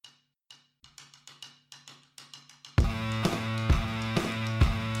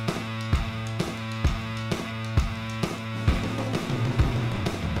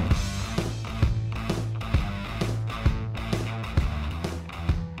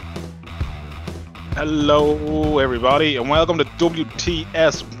Hello, everybody, and welcome to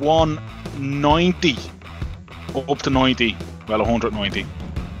WTS 190. Up to 90. Well, 190.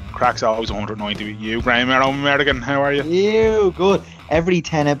 Crack's always 190 with you, Graham American. How are you? You good. Every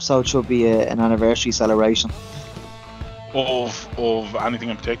 10 episodes should be an anniversary celebration. Of anything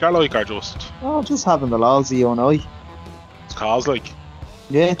in particular, like, or just? Oh, just having the lols, you and I. It's cause, like.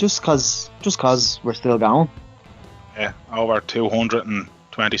 Yeah, just cause we're still going. Yeah, over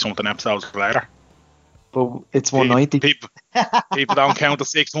 220 something episodes later. But it's 190. People don't count the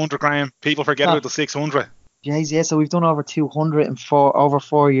 600, Graham. People forget about the 600. Jeez, yeah, so we've done over 200 in over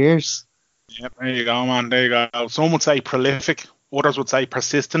 4 years. Yep, there you go, man. There you go. Some would say prolific. Others would say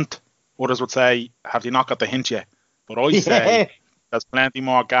persistent. Others would say, have you not got the hint yet? But I say there's plenty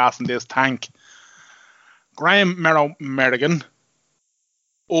more gas in this tank. Graham Merrigan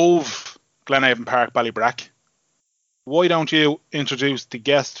of Glenavon Park, Ballybrack. Why don't you introduce the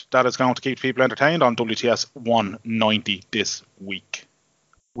guest that is going to keep people entertained on WTS 190 this week?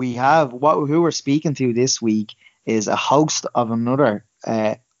 We have who we're speaking to this week is a host of another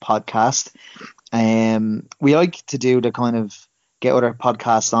podcast. We like to do the kind of get other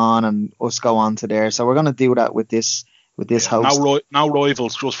podcasts on and us go on to there. So we're going to do that with this host. No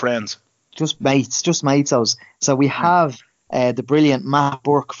rivals, just friends. Just mates. So we have the brilliant Matt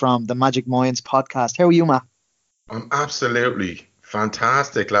Burke from the Magic Minds podcast. How are you, Matt? I'm absolutely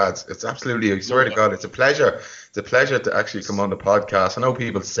fantastic, lads. It's absolutely, I swear to God, it's a pleasure. It's a pleasure to actually come on the podcast. I know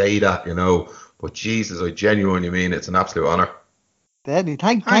people say that, but Jesus, I genuinely mean it's an absolute honour. Deadly.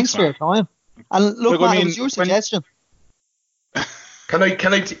 Thanks for your time. And look, Matt, it was your suggestion. Can I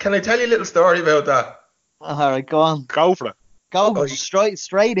tell you a little story about that? All right, go on. Go for it. Go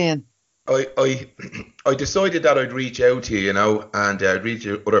straight in. I decided that I'd reach out to you, and reach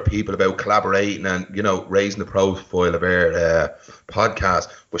out to other people about collaborating and, raising the profile of our podcast.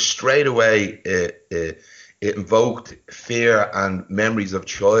 But straight away, it invoked fear and memories of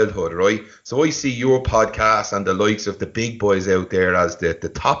childhood, right? So I see your podcast and the likes of the big boys out there as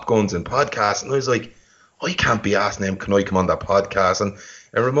the top guns in podcasts. And I was like, I can't be asking them, can I come on that podcast? And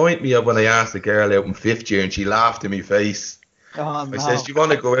it reminded me of when I asked a girl out in 5th year and she laughed in my face. Oh, no. I said, do you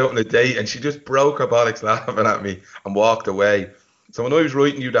want to go out on a date? And she just broke her bollocks laughing at me and walked away. So when I was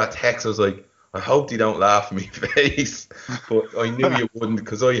writing you that text, I was like, I hope you don't laugh in my face. But I knew you wouldn't,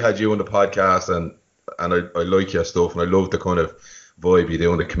 because I had you on the podcast and I like your stuff and I love the kind of vibe you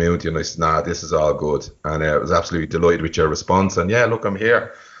do in the community. And I said, nah, this is all good. And I was absolutely delighted with your response. And yeah, look, I'm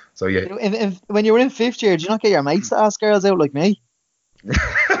here. So yeah. When you were in 5th year, did you not get your mates to ask girls out like me?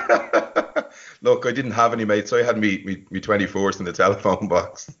 Look, I didn't have any mates. So I had me 24s in the telephone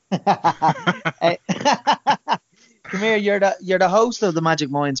box. Come here, you're the host of the Magic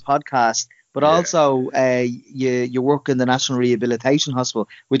Minds podcast, but also you work in the National Rehabilitation Hospital,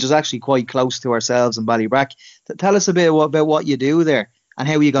 which is actually quite close to ourselves in Ballybrack. Tell us a bit about what you do there and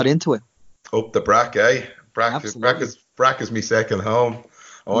how you got into it. Up the Brack, eh? Brack is my second home.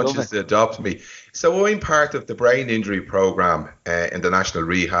 I want you to adopt me. So I'm part of the brain injury program in the National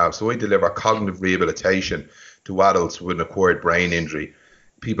Rehab. So I deliver cognitive rehabilitation to adults with an acquired brain injury,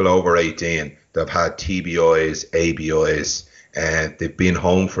 people over 18 that have had TBIs, ABIs, and they've been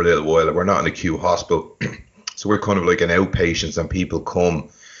home for a little while. We're not in a acute hospital. So we're kind of like an outpatients, and people come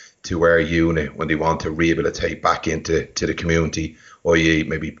to our unit when they want to rehabilitate back into the community, i.e.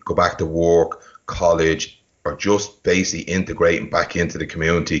 maybe go back to work, college, or just basically integrating back into the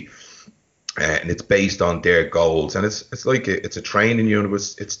community. And it's based on their goals. And it's like it's a training unit.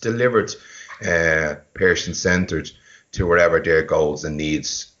 It's delivered patient-centered to wherever their goals and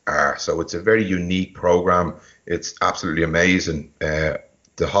needs are. So it's a very unique program. It's absolutely amazing. The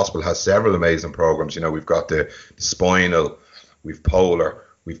hospital has several amazing programs. We've got the spinal, we've polar,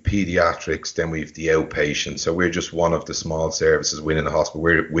 we've pediatrics, then we've the outpatient. So we're just one of the small services within the hospital.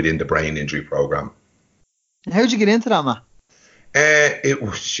 We're within the brain injury program. How'd you get into that, Matt? It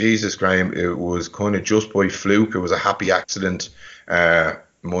was, Jesus, Graham, it was kind of just by fluke. It was a happy accident. I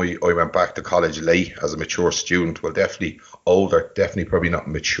went back to college late as a mature student. Well, definitely older, definitely probably not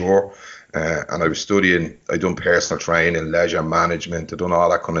mature. And I was studying, I done personal training, leisure management, I done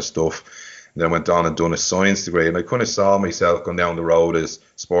all that kind of stuff. And then I went on and done a science degree. And I kind of saw myself going down the road as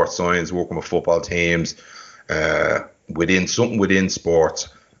sports science, working with football teams, within sports.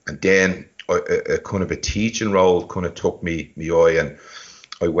 And then a kind of a teaching role kind of took me eye, and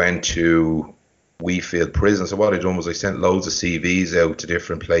I went to Wheatfield Prison. So what I done was I sent loads of CVs out to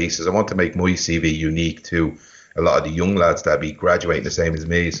different places. I want to make my CV unique to a lot of the young lads that be graduating the same as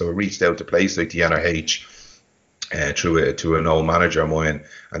me. So I reached out to places like the NRH to an old manager of mine,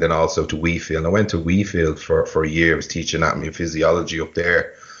 and then also to Wheatfield. And I went to Wheatfield for a year. I was teaching anatomy and physiology up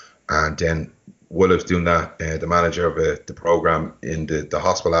there, and then while I was doing that, the manager of the program in the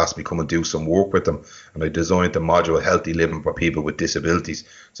hospital asked me to come and do some work with them, and I designed the module Healthy Living for People with Disabilities.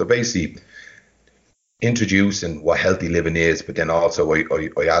 So basically introducing what healthy living is, but then also I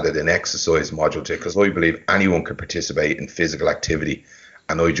added an exercise module to it, because I believe anyone can participate in physical activity.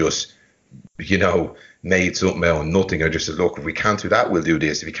 And I just, made something out of nothing. I just said, look, if we can't do that, we'll do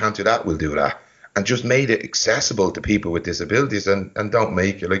this. If we can't do that, we'll do that. And just made it accessible to people with disabilities, and don't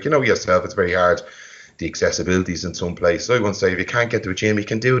make it, yourself, it's very hard, the accessibilities in some place. So I won't say, if you can't get to a gym, you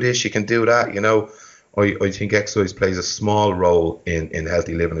can do this, you can do that, I think exercise plays a small role in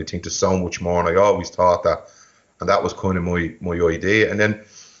healthy living. I think there's so much more, and I always thought that, and that was kind of my idea. And then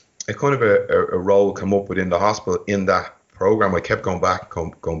a kind of a role come up within the hospital in that program. I kept going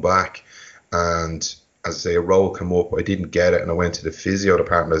back, and as I say, a role come up. I didn't get it, and I went to the physio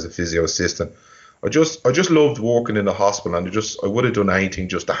department as a physio assistant. I just loved working in the hospital, and I would have done anything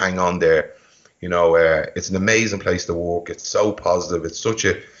just to hang on there. It's an amazing place to work. It's so positive. It's such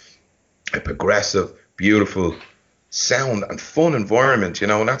a progressive, beautiful, sound and fun environment,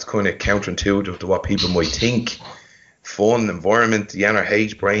 and that's kind of counterintuitive to what people might think. Fun environment, the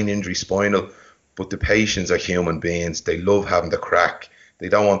NRH, brain injury, spinal, but the patients are human beings. They love having the crack. They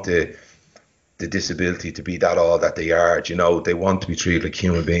don't want the disability to be that all that they are. They want to be treated like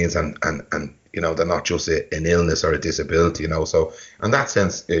human beings, and they're not just an illness or a disability. So in that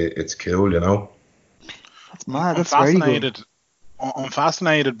sense, it's cool. That's mad. That's very good. I'm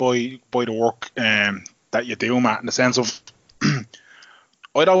fascinated by the work that you do, Matt, in the sense of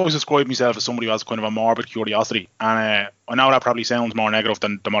I'd always describe myself as somebody who has kind of a morbid curiosity, and I know that probably sounds more negative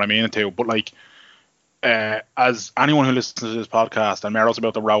than what I mean it to, but as anyone who listens to this podcast, and Meryl's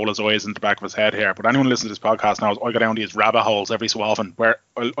about to roll his eyes in the back of his head here, but anyone who listens to this podcast knows I go down these rabbit holes every so often where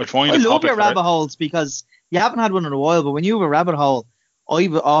I find I love your rabbit holes, because you haven't had one in a while, but when you have a rabbit hole, I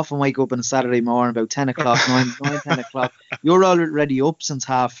often wake up on a Saturday morning about 10 o'clock, 10 o'clock. You're already up since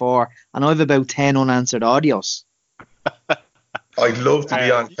 4:30, and I have about 10 unanswered audios. I'd love to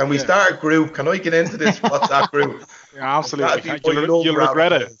be on. Can we start a group? Can I get into this WhatsApp group? Yeah, absolutely. You'll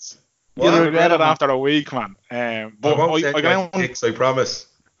regret it. You'll regret it after a week, man. But I won't take my pics, I promise.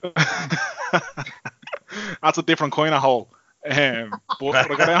 That's a different kind of hole. But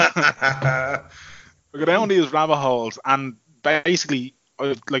I go down these rabbit holes, and basically,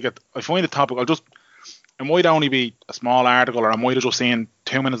 I find the topic. It might only be a small article, or I might have just seen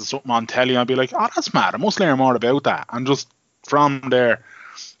 2 minutes of something on telly, and I'll be like, oh, that's mad. I must learn more about that. And just from there,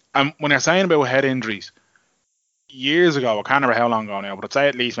 and when you're saying about head injuries, years ago, I can't remember how long ago now, but I'd say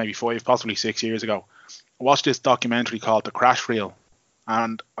at least maybe 5, possibly 6 years ago, I watched this documentary called The Crash Reel,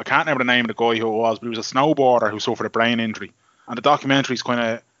 and I can't remember the name of the guy who it was, but he was a snowboarder who suffered a brain injury, and the documentary's kind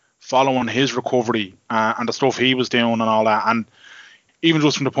of following his recovery and the stuff he was doing and all that, and even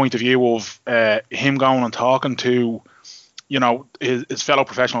just from the point of view of him going and talking to his fellow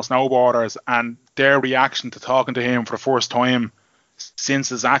professional snowboarders and their reaction to talking to him for the first time since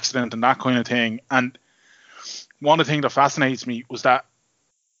his accident and that kind of thing. And one of the things that fascinates me was that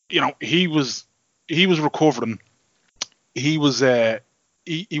he was recovering. He was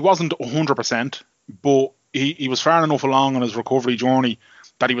he wasn't 100%, but he was far enough along on his recovery journey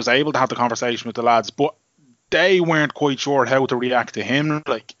that he was able to have the conversation with the lads, but they weren't quite sure how to react to him,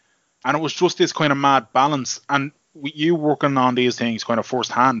 and it was just this kind of mad balance. And with you working on these things kind of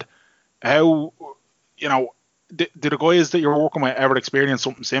firsthand, how did the guys that you're working with ever experience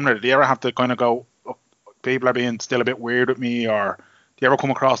something similar? Did you ever have to kind of go, oh, people are being still a bit weird with me, or do you ever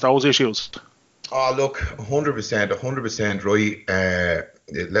come across those issues? Oh, look, 100% right.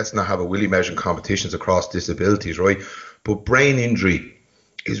 Let's not have a willy measuring competitions across disabilities, right? But brain injury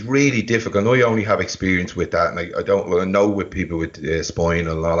is really difficult. I only have experience with that, and I know with people with spine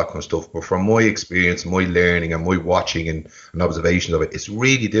and all that kind of stuff, but from my experience, my learning and my watching and observation of it, it's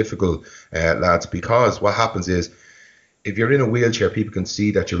really difficult, lads, because what happens is, if you're in a wheelchair, people can see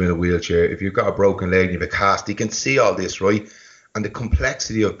that you're in a wheelchair. If you've got a broken leg and you have a cast, you can see all this, right? And the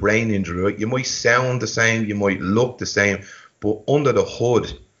complexity of brain injury, right? You might sound the same, you might look the same, but under the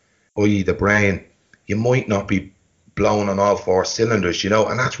hood, i.e. the brain, you might not be blown on all 4 cylinders,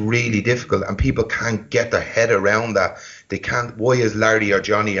 and that's really difficult, and people can't get their head around that. They can't. Why is Larry or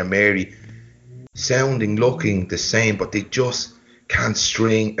Johnny or Mary sounding, looking the same, but they just can't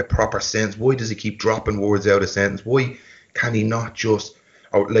string a proper sentence? Why does he keep dropping words out of sentence? Why can he not just,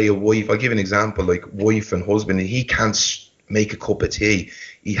 or like a wife, I'll give an example, like wife and husband, he can't make a cup of tea.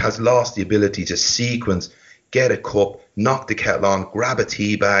 He has lost the ability to sequence, get a cup, knock the kettle on, grab a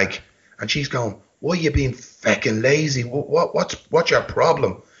tea bag, and she's going, why are you being fucking lazy? What's your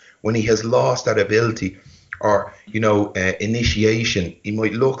problem? When he has lost that ability, or initiation. He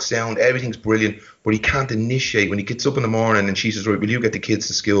might look, sound, everything's brilliant, but he can't initiate. When he gets up in the morning and she says, right, will you get the kids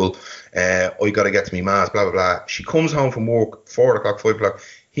to school? I got to get to me mass, blah, blah, blah. She comes home from work, 4 o'clock, 5 o'clock.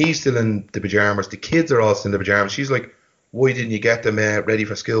 He's still in the pajamas. The kids are all still in the pajamas. She's like, why didn't you get them ready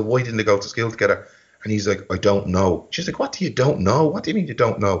for school? Why didn't they go to school together? And he's like, I don't know. She's like, what do you don't know? What do you mean you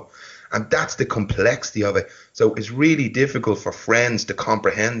don't know? And that's the complexity of it. So it's really difficult for friends to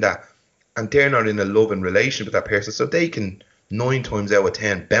comprehend that. And they're not in a loving relationship with that person. So they can 9 times out of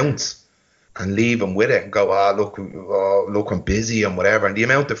 10 bounce and leave them with it and go, look, I'm busy and whatever. And the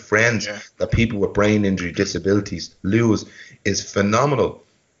amount of friends that people with brain injury disabilities lose is phenomenal.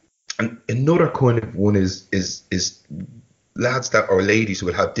 And another kind of one is lads that or ladies who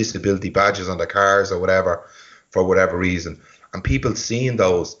will have disability badges on their cars or whatever for whatever reason. And people seeing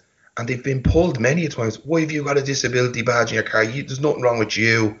those, and they've been pulled many times. Why have you got a disability badge in your car? There's nothing wrong with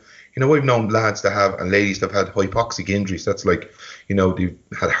you. We've known lads that have, and ladies that have had hypoxic injuries. That's like, they've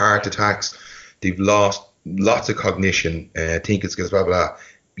had heart attacks. They've lost lots of cognition, thinking skills, blah, blah.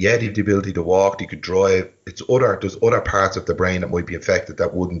 Yeah, they've the ability to walk, they could drive. There's other parts of the brain that might be affected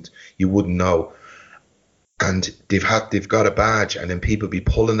that you wouldn't know. And they've got a badge, and then people be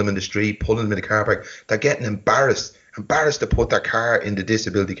pulling them in the street, pulling them in the car park. They're getting embarrassed to put their car in the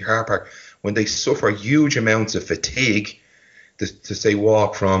disability car park when they suffer huge amounts of fatigue to say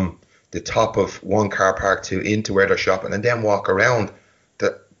walk from the top of one car park to into where they're shopping and then walk around.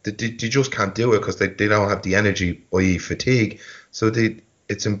 That they just can't do it because they don't have the energy, i.e. fatigue. So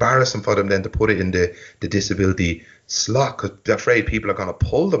it's embarrassing for them then to put it in the disability slot because they're afraid people are going to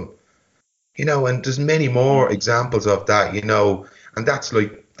pull them. And there's many more examples of that, and that's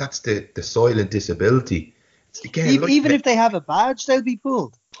the silent disability. Again, even if they have a badge, they'll be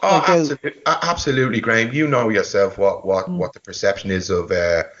pulled. Oh, absolutely, Graham. You know yourself what the perception is of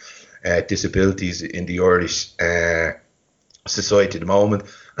disabilities in the Irish society at the moment.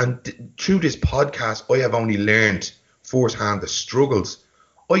 And through this podcast, I have only learned firsthand the struggles.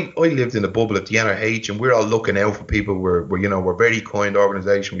 I lived in a bubble at the NRH, and we're all looking out for people. We're a very kind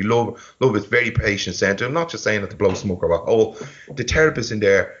organisation. We love it's very patient centred. I'm not just saying that to blow smoke up a hole. The therapists in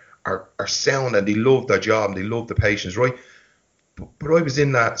there are sound, and they love their job, and they love the patients, right? But I was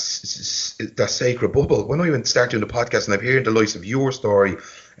in that sacred bubble when I even started doing the podcast, and I'm hearing the likes of your story,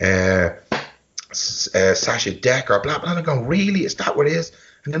 Sasha Decker, blah blah. And I'm going, really? Is that what it is?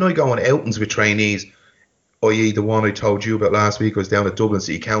 And then I go on outings with trainees, i.e. the one I told you about last week. I was down at Dublin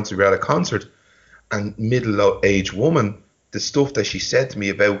City Council. We were at a concert, and middle-aged woman, the stuff that she said to me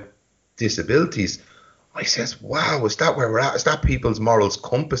about disabilities, I says, wow, is that where we're at? Is that people's morals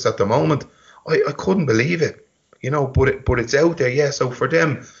compass at the moment? I couldn't believe it, but it's out there, yeah. So for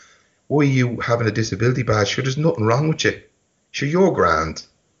them, why are you having a disability badge? Sure, there's nothing wrong with you. Sure, you're grand.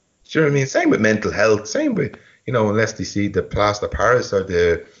 Do you know what I mean? Same with mental health. Same with, unless they see the plaster Paris or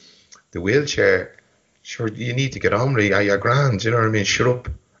the wheelchair. Sure, you need to get on with it. You're grand. You know what I mean? Shut up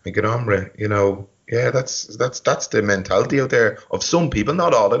and get on with it. Yeah, that's the mentality out there of some people,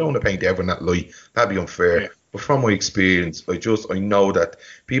 not all. I don't want to paint everyone that light. That'd be unfair. Yeah. But from my experience, I know that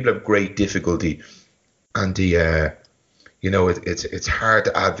people have great difficulty, and it's hard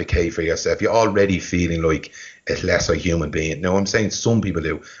to advocate for yourself. You're already feeling like a lesser human being. Now, I'm saying some people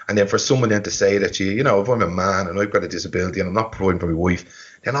do, and then for someone then to say that if I'm a man and I've got a disability and I'm not providing for my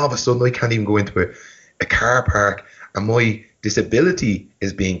wife, then all of a sudden I can't even go into a car park and my disability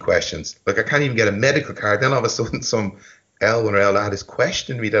is being questioned. Like, I can't even get a medical card. Then all of a sudden some L1 or L lad is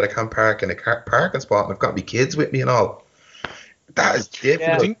questioning me that I can't park in a parking spot and I've got my kids with me and all. That is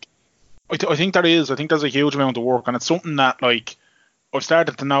difficult. Yeah. I think there is. I think there's a huge amount of work, and it's something that I've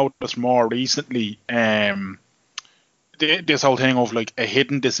started to notice more recently. This whole thing of a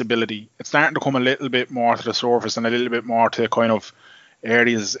hidden disability, it's starting to come a little bit more to the surface and a little bit more to kind of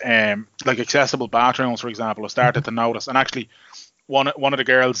areas like accessible bathrooms, for example. I started to notice, and actually one of the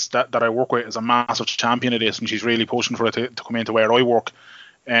girls that I work with is a massive champion of this, and she's really pushing for it to come into where I work.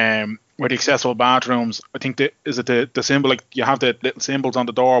 Where the accessible bathrooms, I think the symbol, you have the little symbols on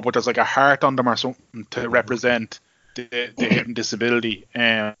the door, but there's a heart on them or something to represent the hidden disability,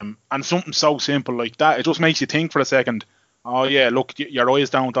 and something so simple like that, it just makes you think for a second. Oh yeah, look, your eyes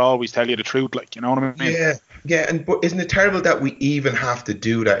don't always tell you the truth, you know what I mean? Yeah, but isn't it terrible that we even have to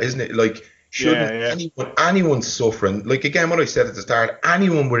do that? Isn't it? Shouldn't anyone suffering, again, what I said at the start,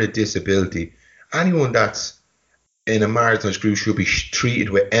 anyone with a disability, anyone that's in a marginalised group should be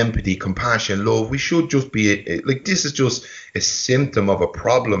treated with empathy, compassion, love. We should just be this is just a symptom of a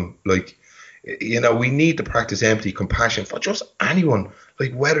problem. We need to practice empathy, compassion for just anyone,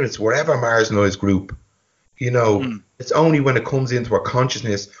 whether it's whatever marginalised group. It's only when it comes into our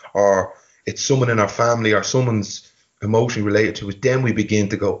consciousness or it's someone in our family or someone's emotionally related to us, then we begin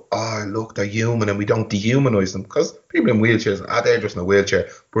to go, oh, look, they're human, and we don't dehumanize them, because people in wheelchairs, they're just in a wheelchair.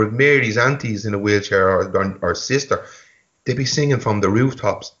 But if Mary's auntie's in a wheelchair or sister, they'd be singing from the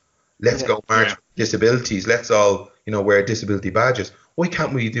rooftops, let's go march for disabilities, let's all, wear disability badges. Why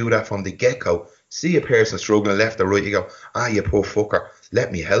can't we do that from the get-go? See a person struggling left or right, you go, you poor fucker,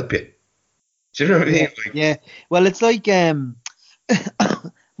 let me help you. Do you know what I mean? Yeah. Well, it's like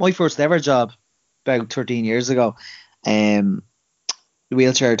my first ever job about 13 years ago. The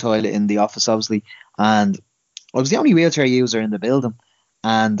wheelchair toilet in the office, obviously, and I was the only wheelchair user in the building.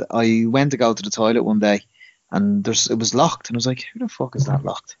 And I went to go to the toilet one day, and it was locked, and I was like, "Who the fuck is that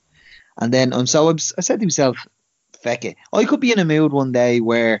locked?" And then I said to myself, "Feck it, I could be in a mood one day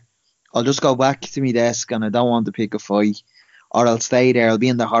where I'll just go back to my desk and I don't want to pick a fight, or I'll stay there. I'll be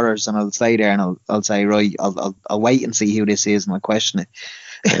in the horrors and I'll stay there and I'll say, right, I'll wait and see who this is and I'll question it."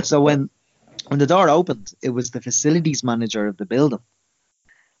 So when the door opened, it was the facilities manager of the building.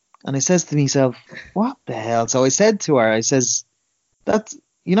 And I says to myself, what the hell? So I said to her, I says, it's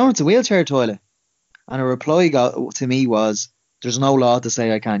a wheelchair toilet. And her reply to me was, there's no law to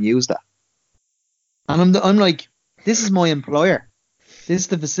say I can't use that. And I'm like, this is my employer. This is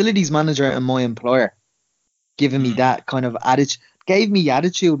the facilities manager and my employer giving me that kind of attitude, gave me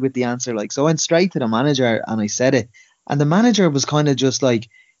attitude with the answer. Like, so I went straight to the manager and I said it. And the manager was kind of just like,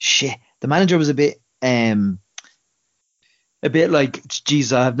 shit. The manager was a bit like,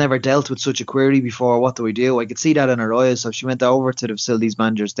 geez, I've never dealt with such a query before. What do I do? I could see that in her eyes. So she went over to the facilities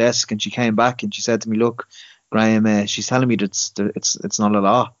manager's desk and she came back and she said to me, look, Graham, she's telling me that it's not a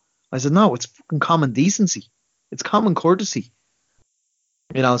law. I said, no, it's fucking common decency. It's common courtesy.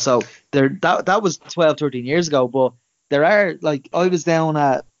 So that was 12, 13 years ago. But there are, like, I was down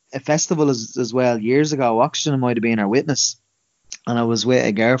at a festival as well years ago. Oxygen might have been our witness. And I was with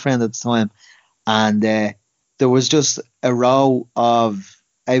a girlfriend at the time, and there was just a row of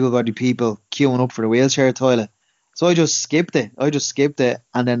able-bodied people queuing up for the wheelchair toilet. So I just skipped it.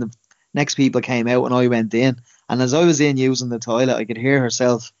 And then the next people came out and I went in. And as I was in using the toilet, I could hear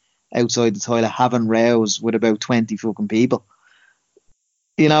herself outside the toilet having rows with about 20 fucking people.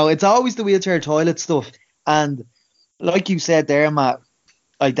 It's always the wheelchair toilet stuff. And like you said there, Matt,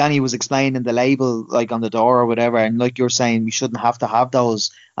 like Danny was explaining the label, like on the door or whatever, and like you're saying, we shouldn't have to have those,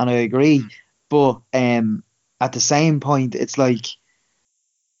 and I agree. But at the same point, it's like,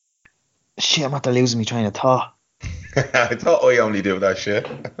 shit, I'm after losing me train of thought. I thought I only do that shit.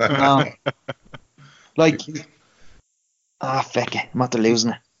 No. Like, feck it, I'm after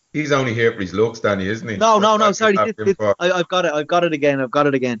losing it. He's only here for his looks, Danny, isn't he? No, sorry. I've got it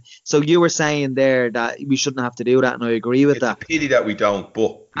again. So you were saying there that we shouldn't have to do that, and I agree with that. It's a pity that we don't,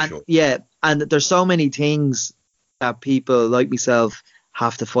 but we should. Yeah, and there's so many things that people like myself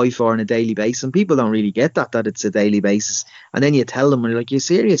have to fight for on a daily basis, and people don't really get that it's a daily basis. And then you tell them, and you're like, you're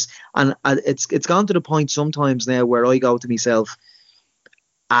serious? And it's gone to the point sometimes now where I go to myself,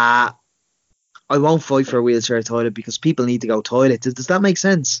 I won't fight for a wheelchair toilet because people need to go toilet. Does that make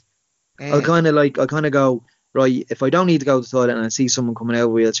sense? I kind of go, right, if I don't need to go to the toilet and I see someone coming out of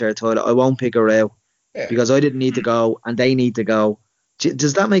a wheelchair toilet, I won't pick her out because I didn't need to go and they need to go.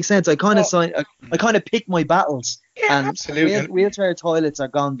 Does that make sense? I kind of pick my battles. Yeah, and absolutely. Wheelchair toilets are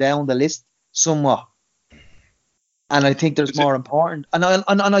gone down the list somewhat. And I think there's more important. And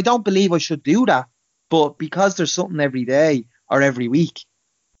I don't believe I should do that. But because there's something every day or every week,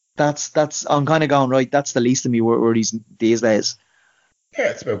 that's I'm kind of going, right, that's the least of me worries these days. Yeah,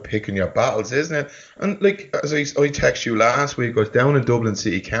 it's about picking your battles, isn't it? And like, as I texted you last week, I was down in Dublin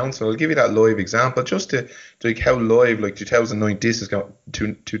City Council. I'll give you that live example just to like how live, like 2019 this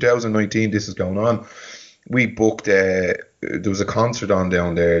is going on. We booked there was a concert on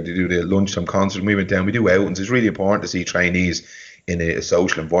down there. They do the lunchtime concert, and we went down. We do outings. It's really important to see trainees in a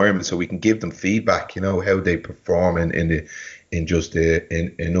social environment so we can give them feedback, how they perform in an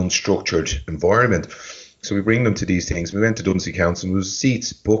unstructured environment. So we bring them to these things. We went to Dublin City Council, and there was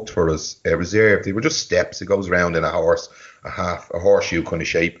seats booked for us, reserved. They were just steps. It goes around in a horseshoe kind of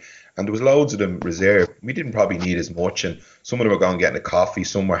shape. And there was loads of them reserved. We didn't probably need as much. And some of them were going getting a coffee,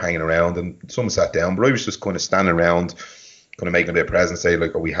 some were hanging around, and some sat down. But I was just kind of standing around, kind of making a bit of presence, say,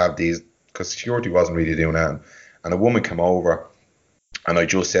 like, oh, we have these, because security wasn't really doing that. And a woman came over, and I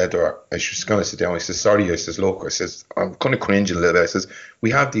just said to her, I was just going to sit down. I said, sorry. I says, look, I says, I'm kind of cringing a little bit. I says, we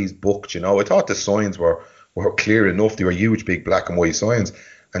have these booked, I thought the signs were clear enough. They were huge, big black and white signs.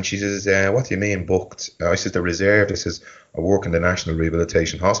 And she says, what do you mean booked? I says, they're reserved. I says, I work in the National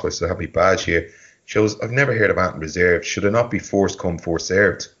Rehabilitation Hospital. I said, I have my badge here. She goes, I've never heard of anything reserved. Should it not be first come, first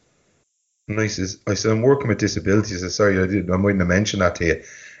served? And I said, I'm working with disabilities. I said, sorry, I mightn't have mentioned that to you.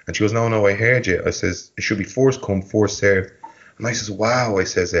 And she goes, no, I heard you. I says, it should be first come, first served. And I says, wow. I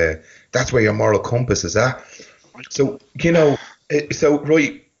says, that's where your moral compass is at. So,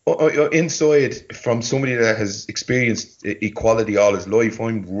 right, inside from somebody that has experienced equality all his life,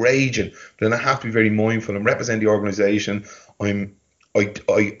 I'm raging. But then I have to be very mindful and represent the organisation. I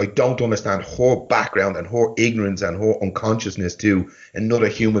don't understand her background and her ignorance and her unconsciousness to another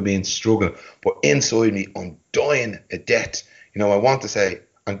human being struggling. But inside me, I'm dying a death. I want to say,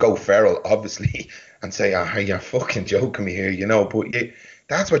 and go feral, obviously, and say, you're fucking joking me here, But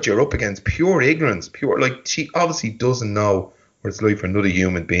that's what you're up against. Pure ignorance. She obviously doesn't know what it's like for another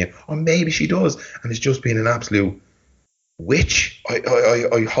human being. Or maybe she does, and it's just being an absolute witch.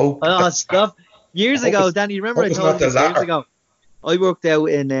 I hope. Oh, stop. Years ago, Danny, remember I told you years ago? I worked out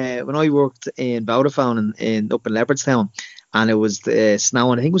when I worked in Vodafone up in Leopardstown, and it was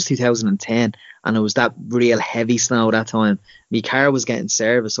snowing. I think it was 2010, and it was that real heavy snow that time. My car was getting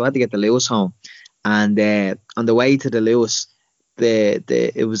serviced, so I had to get the Lewis home. And on the way to the Lewis,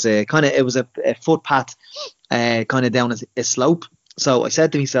 it was a footpath, kind of down a slope. So I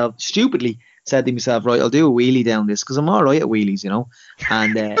said to myself, stupidly, right, I'll do a wheelie down this because I'm all right at wheelies,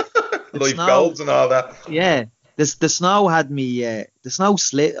 And life goals and all that. Yeah. The snow had me. The snow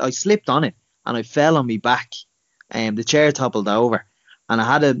I slipped on it, and I fell on my back. The chair toppled over, and I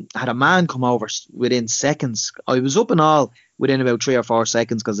had a man come over within seconds. I was up and all within about 3 or 4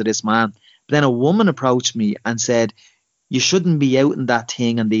 seconds because of this man. But then a woman approached me and said, "You shouldn't be out in that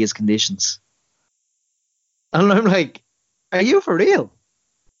thing in these conditions." And I'm like, "Are you for real?"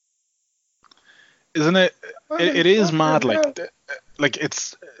 Isn't it? It is mad. Like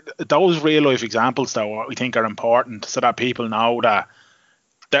it's those real life examples that I think are important, so that people know that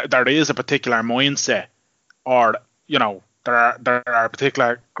there is a particular mindset, or there are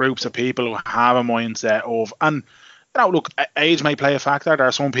particular groups of people who have a mindset of, and look, age may play a factor. There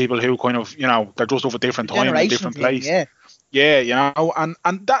are some people who kind of they're just of a different time and a different place. Yeah,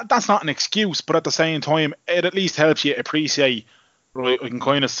 and that's not an excuse, but at the same time, it at least helps you appreciate. Right, I can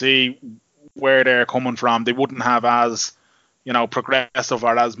kind of see where they're coming from. They wouldn't have as progressive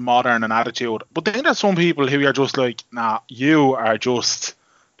or as modern an attitude. But then there's some people who are just like, nah, you are just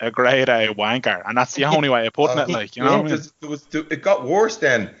a grade A wanker, and that's the only way of putting it. It got worse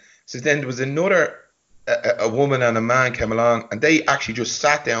then. So then there was another a woman and a man came along, and they actually just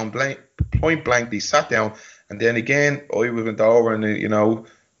sat down, point blank. They sat down, and then again, I went over and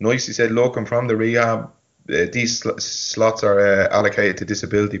nicely said, look, I'm from the rehab. These slots are allocated to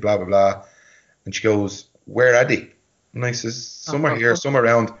disability, blah blah blah. And she goes, where are they? And I says, some are here, some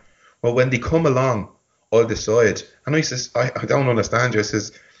around. Well, when they come along, I'll decide. And I says, I don't understand you. I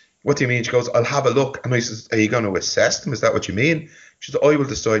says, what do you mean? She goes, I'll have a look. And I says, are you going to assess them? Is that what you mean? She says, I will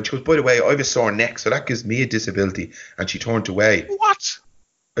decide. She goes, by the way, I have a sore neck, so that gives me a disability. And she turned away. What?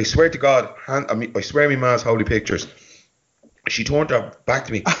 I swear to God, I swear my ma's holy pictures. She turned her back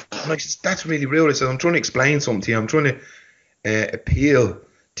to me. And I says, that's really rude. I said, I'm trying to explain something to you. I'm trying to appeal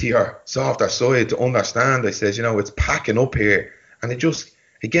to your softer side to understand. I says, it's packing up here. And it just,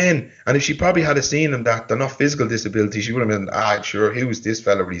 again, and if she probably had seen them that they're not physical disabilities, she would have been, sure, who's this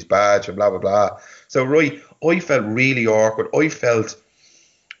fella with his badge and blah, blah, blah. So, right, I felt really awkward. I felt,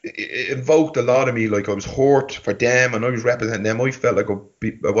 it invoked a lot of me, like I was hurt for them and I was representing them. I felt like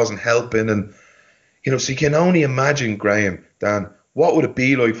I wasn't helping. And, so you can only imagine, Graham, Dan, what would it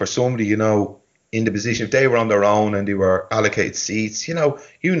be like for somebody, in the position if they were on their own and they were allocated seats? You live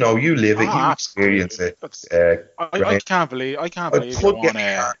it, you experience it. I can't believe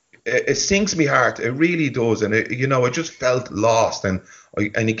it sinks me heart. It really does, and I just felt lost. And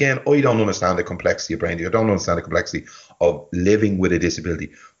again, I don't understand the complexity of brain. I don't understand the complexity of living with a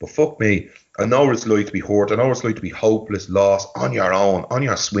disability. But fuck me, I know what it's like to be hurt. I know what it's like to be hopeless, lost on your own, on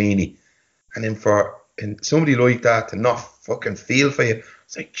your Sweeney, and then for somebody like that to not fucking feel for you,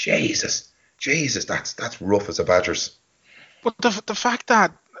 it's like Jesus, that's rough as a badger's. But the fact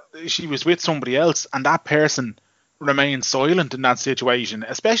that she was with somebody else and that person remained silent in that situation,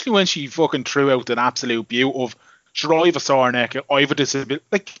 especially when she fucking threw out an absolute beaut of, sure, I have a sore neck, I have a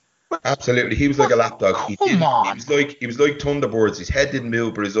disability. Absolutely, he was like a lapdog. Come on. He was like Thunderbirds. His head didn't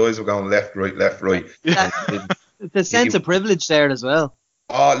move, but his eyes were going left, right. The sense of privilege there as well.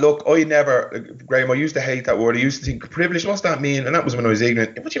 Oh, look, Graham, I used to hate that word. I used to think, privilege, what's that mean? And that was when I was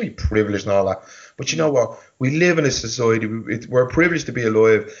ignorant. What do you mean privilege and all that? But you know what? We live in a society, we're privileged to be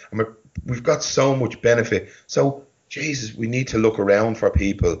alive, and we've got so much benefit. So, Jesus, we need to look around for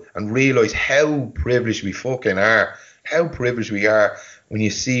people and realise how privileged we fucking are. How privileged we are when you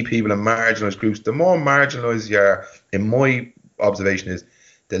see people in marginalised groups. The more marginalised you are, in my observation is,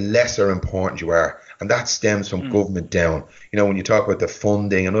 the lesser important you are. And that stems from government down. You know, when you talk about the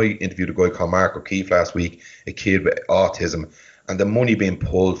funding, I know you interviewed a guy called Mark O'Keefe last week, a kid with autism, and the money being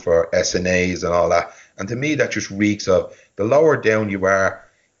pulled for SNAs and all that. And to me, that just reeks of the lower down you are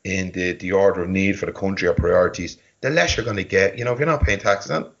in the order of need for the country or priorities, the less you're going to get. You know, if you're not paying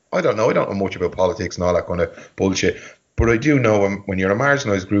taxes, and I don't know much about politics and all that kind of bullshit, but I do know when you're a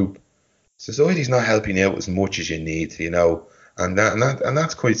marginalised group, society's not helping you out as much as you need, you know, and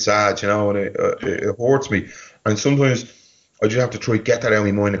that's quite sad, you know, and it hurts me. And sometimes I just have to try to get that out of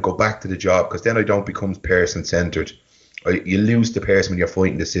my mind and go back to the job, because then I don't become person-centred. You lose the person when you're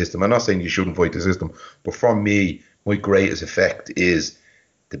fighting the system. I'm not saying you shouldn't fight the system, but for me, my greatest effect is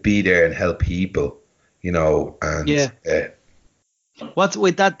to be there and help people, you know. And what's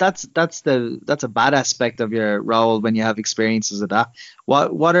with that? That's a bad aspect of your role when you have experiences of that.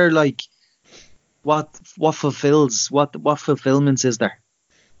 What are like what fulfillments is there?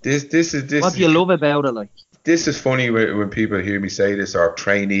 This what do you love about it? Like, this is funny when people hear me say this, or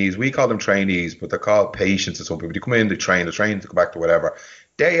trainees. We call them trainees, but they're called patients or something. But they come in, they train to go back to whatever.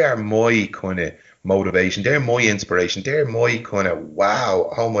 They are my kind of motivation. They're my inspiration. They're my kind of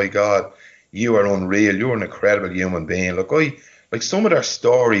wow. Oh my God, you are unreal. You're an incredible human being. Look, like some of their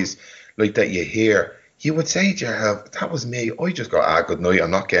stories, like that you hear, you would say to yourself, that was me. I just got good night. I'm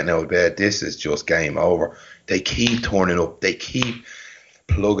not getting out of bed. This is just game over. They keep turning up. They keep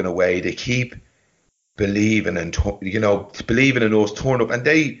plugging away. They keep believing and believing in us, turn up, and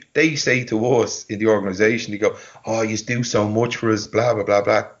they say to us in the organisation, they go, oh, you do so much for us, blah blah blah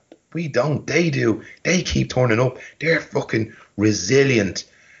blah. We don't. They do. They keep turning up. They're fucking resilient.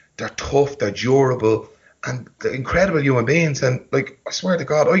 They're tough. They're durable, and they're incredible human beings. And like, I swear to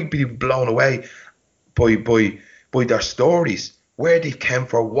God, I'd be blown away by their stories, where they've come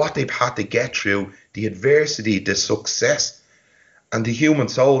from, what they've had to get through, the adversity, the success. And the human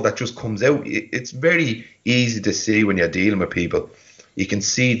soul that just comes out. It's very easy to see when you're dealing with people. You can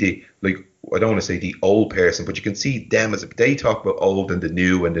see I don't want to say the old person, but you can see them they talk about old and the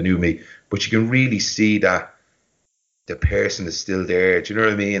new me, but you can really see that the person is still there. Do you know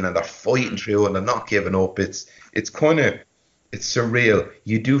what I mean? And they're fighting through and they're not giving up. It's surreal.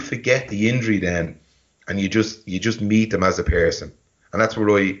 You do forget the injury then, and you just meet them as a person. And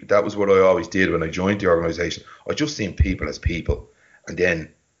that was what I always did when I joined the organisation. I just seen people as people. And then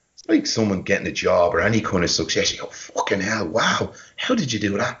it's like someone getting a job or any kind of success. You go, fucking hell, wow, how did you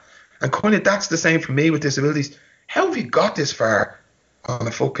do that? And kind of that's the same for me with disabilities. How have you got this far on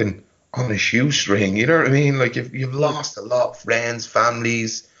a shoestring? You know what I mean? Like you've lost a lot of friends,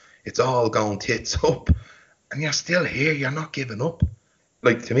 families. It's all gone tits up, and you're still here. You're not giving up.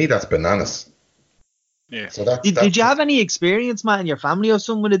 Like, to me, that's bananas. Yeah. So did you have any experience, Matt, in your family of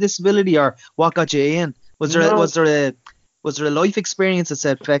someone with a disability, or what got you in? Was there a life experience that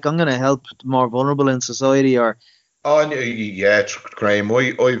said, "Feck, I'm going to help the more vulnerable in society"? Or yeah, Graham,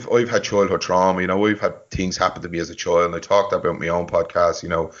 I've had childhood trauma. You know, I've had things happen to me as a child, and I talked about my own podcast. You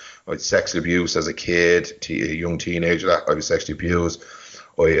know, I had sexual abuse as a kid, a young teenager. That I was sexually abused.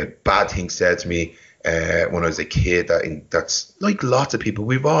 I had bad things said to me when I was a kid. That's like lots of people.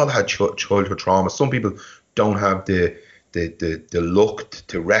 We've all had childhood trauma. Some people don't have the luck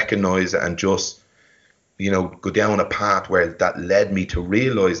to recognise it and just, you know, go down a path where that led me to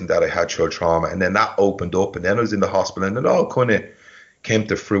realising that I had child trauma. And then that opened up, and then I was in the hospital, and it all kind of came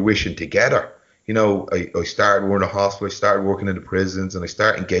to fruition together. You know, I started working in the hospital, I started working in the prisons, and I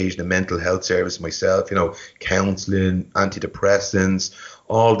started engaging in mental health service myself, you know, counselling, antidepressants,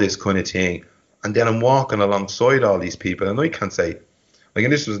 all this kind of thing. And then I'm walking alongside all these people, and I can't say, like,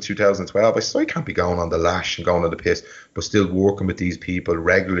 and this was in 2012, I said, I can't be going on the lash and going on the piss, but still working with these people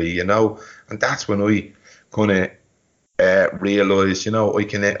regularly, you know. And that's when I kind of realised, you know, I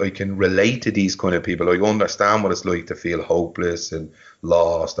can relate to these kind of people. I understand what it's like to feel hopeless and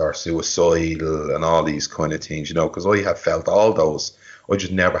lost or suicidal and all these kind of things, you know, because I have felt all those. I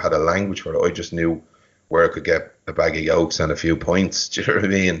just never had a language for it. I just knew where I could get a bag of yolks and a few points. Do you know what I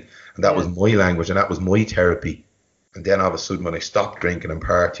mean? And that was my language, and that was my therapy. And then all of a sudden, when I stopped drinking and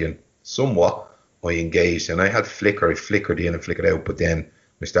partying somewhat, I engaged, and I had I flickered in and flickered out, but then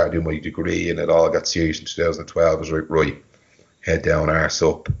I started doing my degree, and it all got serious in 2012. I was right, head down, arse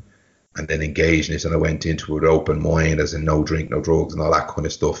up, and then engaged in this, and I went into it open mind, as in no drink, no drugs, and all that kind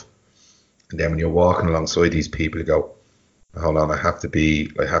of stuff. And then when you're walking alongside these people, you go, hold on, I have to be,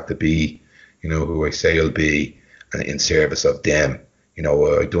 you know, who I say I'll be, and in service of them. You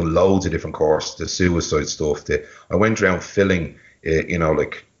know, I've done loads of different courses, the suicide stuff. I went around filling, you know,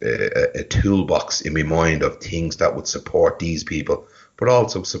 like a toolbox in my mind of things that would support these people, but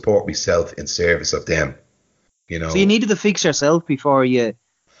also support myself in service of them. You know. So you needed to fix yourself before you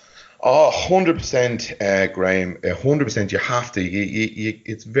Oh, 100%, Graham. 100%. You have to.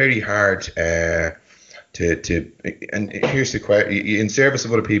 It's very hard to. And here's the question: in service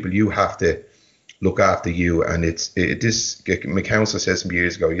of other people, you have to look after you. And my counsellor says some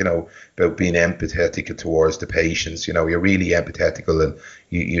years ago, about being empathetic towards the patients. You're really empathetical, and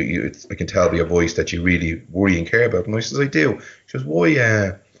I can tell by your voice that you really worry and care about them. And I says, I do. She goes, why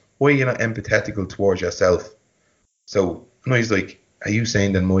are you not empathetical towards yourself? So, and I was like, are you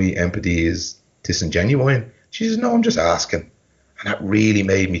saying that my empathy is disingenuous? She says, no, I'm just asking. And that really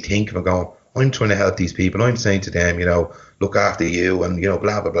made me think of going, I'm trying to help these people. I'm saying to them, look after you and,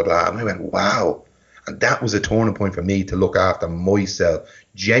 blah, blah, blah, blah. And I went, wow. And that was a turning point for me to look after myself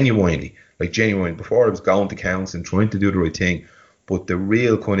genuinely, before I was going to counselling, trying to do the right thing. But the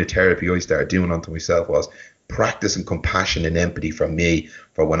real kind of therapy I started doing onto myself was practicing compassion and empathy for me,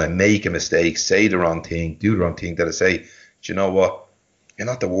 for when I make a mistake, say the wrong thing, do the wrong thing, that I say, do you know what? You're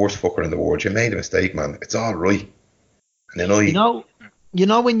not the worst fucker in the world. You made a mistake, man. It's all right. And then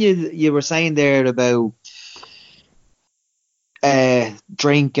when you were saying there about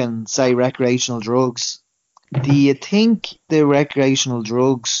drink and say recreational drugs, do you think the recreational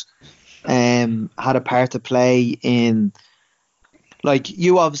drugs had a part to play in, like,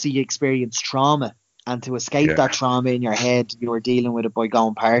 you obviously experienced trauma, and to escape that trauma in your head, you were dealing with it by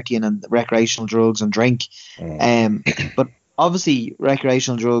going partying and recreational drugs and drink. But obviously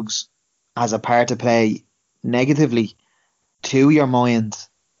recreational drugs has a part to play negatively to your mind.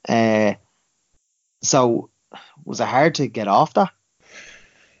 So was it hard to get off that?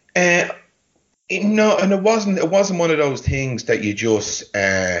 No, and it wasn't one of those things that you just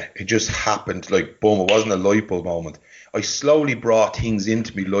it just happened like boom. It wasn't a light bulb moment. I slowly brought things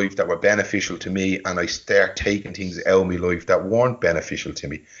into my life that were beneficial to me, and I started taking things out of my life that weren't beneficial to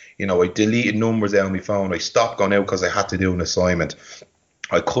me. I deleted numbers out of my phone. I stopped going out because I had to do an assignment.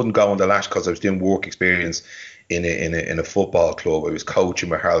 I couldn't go on the lash because I was doing work experience in a football club. I was coaching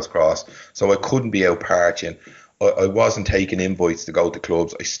with Harold's Cross, so I couldn't be out partying. I wasn't taking invites to go to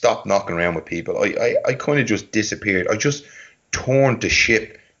clubs. I stopped knocking around with people. I kind of just disappeared. I just turned the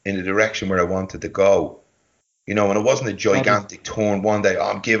ship in the direction where I wanted to go. And it wasn't a gigantic turn one day.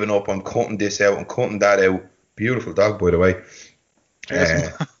 I'm giving up. I'm cutting this out. I'm cutting that out. Beautiful dog, by the way.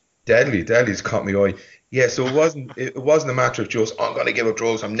 Deadly's caught my eye. Yeah, so it wasn't a matter of just, I'm going to give up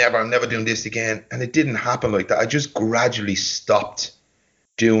drugs. I'm never doing this again. And it didn't happen like that. I just gradually stopped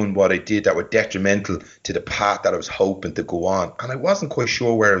doing what I did that were detrimental to the path that I was hoping to go on. And I wasn't quite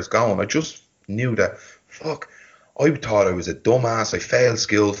sure where I was going. I just knew that, I thought I was a dumbass. I failed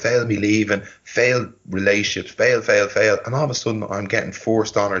school, failed me leaving, failed relationships, failed. And all of a sudden I'm getting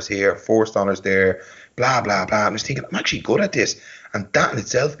forced honours here, forced honours there, blah, blah, blah. I'm just thinking, I'm actually good at this. And that in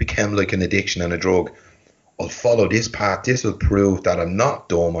itself became like an addiction and a drug. I'll follow this path. This will prove that I'm not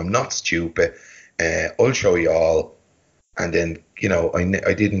dumb. I'm not stupid. I'll show you all. And then,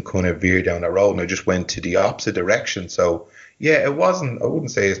 I didn't kind of veer down that road, and I just went to the opposite direction. So, yeah, I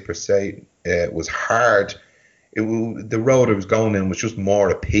wouldn't say it's per se, it was hard. The road I was going in was just more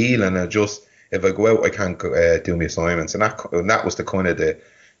appealing. And if I go out, I can't do my assignments. And that was the kind of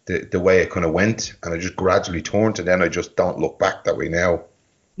the way it kind of went. And I just gradually turned, and then I just don't look back that way now.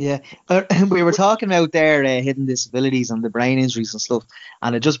 Yeah, we were talking about there hidden disabilities and the brain injuries and stuff,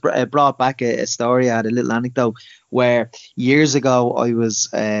 and it just brought back a story. I had a little anecdote where years ago I was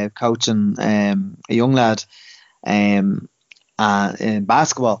coaching a young lad in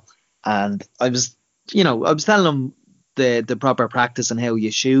basketball, and I was telling him the proper practice and how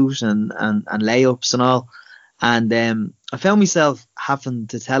you shoot and layups and all, and I found myself having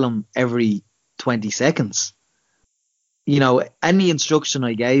to tell him every 20 seconds. Any instruction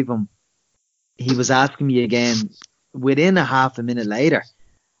I gave him, he was asking me again within a half a minute later.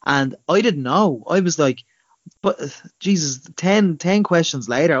 And I didn't know. I was like, but Jesus, 10 questions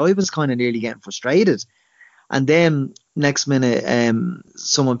later, I was kind of nearly getting frustrated. And then next minute,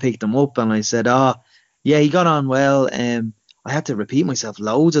 someone picked him up and I said, yeah, he got on well. I had to repeat myself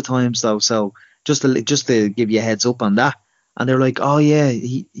loads of times though. So just to give you a heads up on that. And they're like, oh yeah,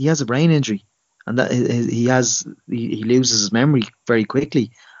 he has a brain injury. And that he loses his memory very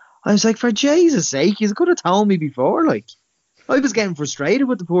quickly. I was like, for Jesus' sake, you could have told me before. Like, I was getting frustrated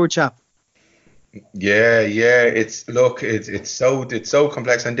with the poor chap. Yeah. It's so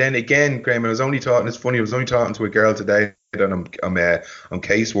complex. And then again, Graham, I was only talking to a girl today that I'm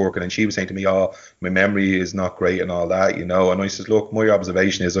caseworking, and she was saying to me, "Oh, my memory is not great and all that, And I said, "Look, my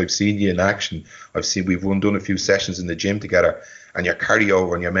observation is I've seen you in action. We've done a few sessions in the gym together, and your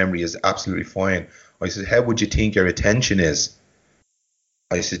carryover and your memory is absolutely fine." I said, "How would you think your attention is?"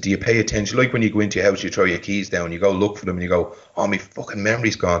 I said, "Do you pay attention? Like when you go into your house, you throw your keys down, you go look for them, and you go, oh, my fucking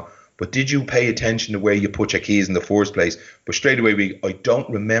memory's gone. but did you pay attention to where you put your keys in the first place? But straight away, I don't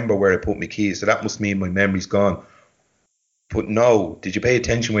remember where I put my keys, so that must mean my memory's gone. But no, did you pay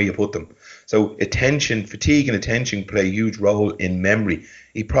attention where you put them? So attention, fatigue and attention play a huge role in memory.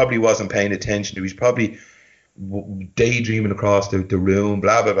 He probably wasn't paying attention to, he's probably daydreaming across the room,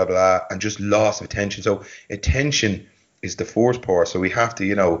 blah, blah, blah, blah, and just loss of attention. So attention is the first part. So we have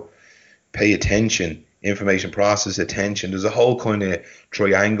to, pay attention, information process, attention. There's a whole kind of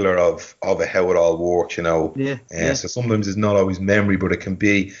triangular of how it all works, So sometimes it's not always memory, but it can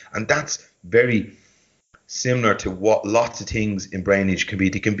be. And that's very similar to what lots of things in brain injury can be.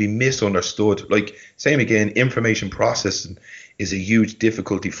 They can be misunderstood. Like, same again, information processing is a huge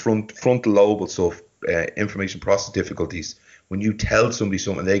difficulty. Frontal lobe stuff, information process difficulties. When you tell somebody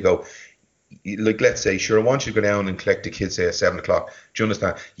something, they go, like, let's say, sure, I want you to go down and collect the kids, say, at 7 o'clock. Do you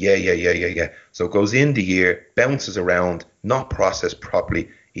understand? Yeah. So it goes in the ear, bounces around, not processed properly.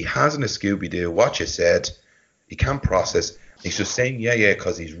 He hasn't a Scooby-Doo what you said. He can't process. He's just saying, yeah,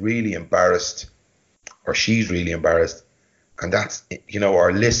 because he's really embarrassed, or she's really embarrassed. And that's,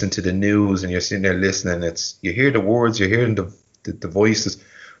 or listen to the news and you're sitting there listening. You hear the words, you're hearing the voices,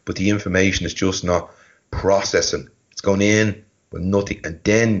 but the information is just not processing. It's going in, but nothing. And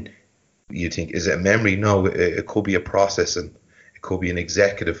then you think, is it a memory? No, it could be a processing. It could be an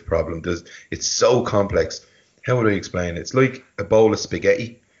executive problem. It's so complex. How would I explain it? It's like a bowl of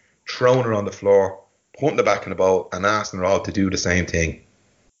spaghetti, throwing it on the floor, putting it back in the bowl, and asking her all to do the same thing.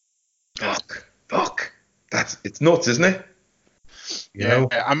 Fuck. It's nuts, isn't it? You know?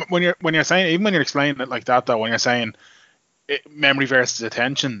 When you're saying, even when you're explaining it like that, though, when you're saying memory versus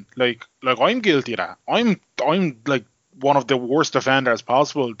attention, like I'm guilty of that. I'm like one of the worst offenders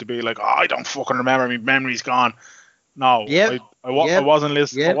possible to be like, I don't fucking remember, my memory's gone. No, I wasn't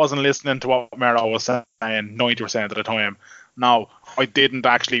listening. I wasn't listening to what Mero was saying 90% of the time. No, I didn't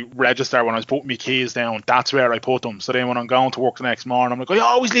actually register when I was putting my keys down. That's where I put them. So then when I'm going to work the next morning, I'm like, I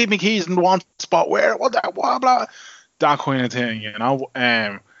always leave my keys in the one spot. Where? What? That? Blah blah. That kind of thing,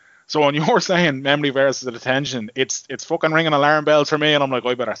 So when you're saying memory versus attention, it's fucking ringing alarm bells for me, and I'm like,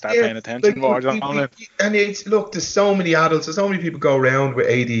 I better start paying attention more. And look, there's so many adults, there's so many people go around with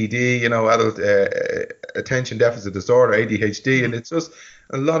ADD, adult attention deficit disorder, ADHD, and it's just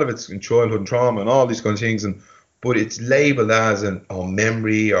a lot of it's in childhood trauma and all these kind of things, but it's labeled as an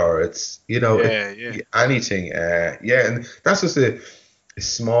memory, or it's anything, and that's just a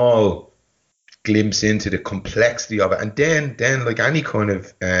small glimpse into the complexity of it. And then like any kind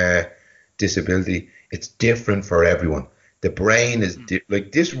of disability, it's different for everyone. The brain is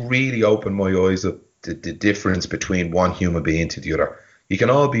like, this really opened my eyes up to the difference between one human being to the other. You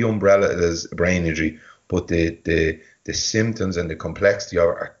can all be umbrellaed as a brain injury, but the symptoms and the complexity of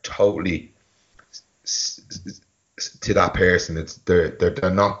it are totally to that person.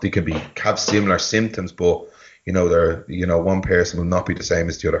 They're not, they can have similar symptoms, but one person will not be the same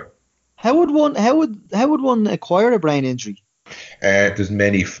as the other. How would one acquire a brain injury? There's a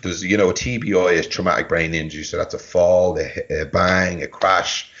TBI is traumatic brain injury, so that's a fall, a bang, a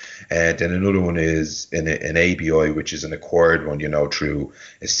crash, and then another one is an ABI, which is an acquired one, through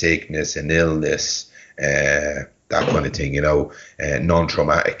a sickness, an illness, that kind of thing,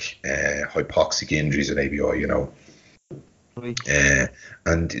 non-traumatic, hypoxic injuries, an ABI,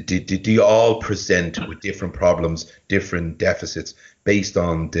 and they all present with different problems, different deficits based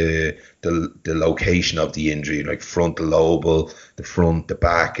on the location of the injury, like frontal lobe, the front, the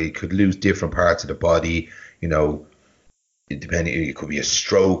back. It could lose different parts of the body, depending. It could be a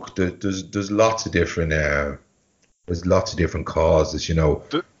stroke. There's lots of different causes,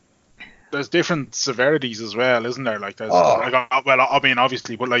 There's different severities as well, isn't there? Like there's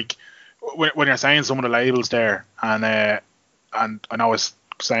obviously, but like when you're saying some of the labels there, and I know it's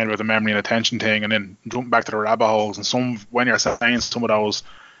saying about the memory and attention thing, and then jumping back to the rabbit holes, and when you're saying some of those,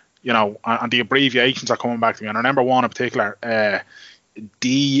 and the abbreviations are coming back to me. And I remember one in particular,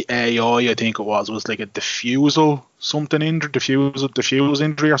 DAI, I think it was like a diffuse injury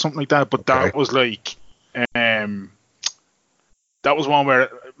or something like that. But that was like, that was one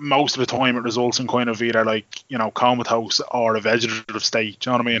where most of the time it results in kind of either like, comatose or a vegetative state. Do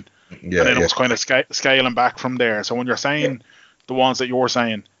you know what I mean? Yeah. And then it was kind of scaling back from there. So when you're saying the ones that you're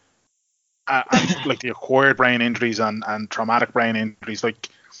saying, and like the acquired brain injuries and traumatic brain injuries, like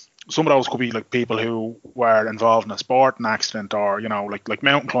some of those could be like people who were involved in a sporting accident, or like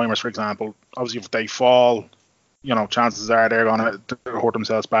mountain climbers, for example. Obviously, if they fall, chances are they're gonna hurt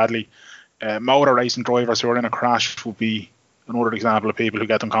themselves badly. Motor racing drivers who are in a crash would be another example of people who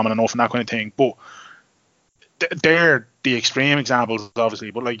get them common enough and that kind of thing. But they're the extreme examples,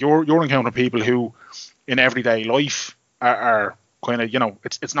 obviously. But like you're encountering people who, in everyday life, are kind of,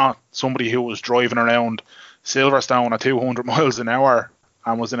 it's not somebody who was driving around Silverstone at 200 miles an hour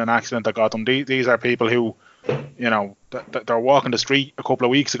and was in an accident that got them. These are people who, they're walking the street a couple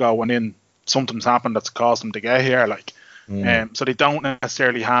of weeks ago and then something's happened that's caused them to get here. So they don't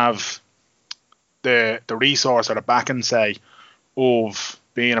necessarily have the resource or the backing, say, of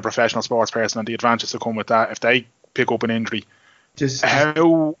being a professional sports person and the advantages that come with that if they pick up an injury. Sorry,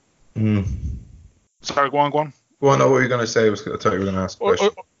 go on. Go on, what were you going to say? I thought you were going to ask a question.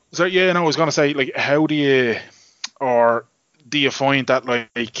 I was going to say, how do you find that,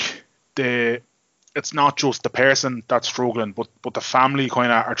 it's not just the person that's struggling, but the family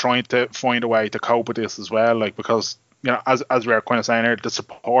kind of are trying to find a way to cope with this as well, because, as we were kind of saying earlier, the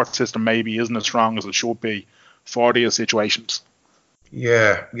support system maybe isn't as strong as it should be for these situations.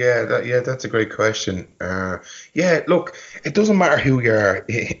 That's a great question. Look, it doesn't matter who you are.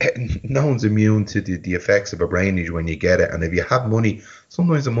 No one's immune to the effects of a brain injury when you get it. And if you have money,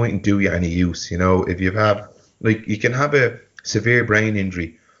 sometimes it mightn't do you any use. If you have, you can have a severe brain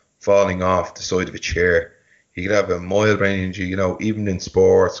injury falling off the side of a chair. You could have a mild brain injury, even in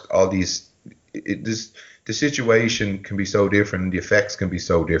sports, all these, the situation can be so different and the effects can be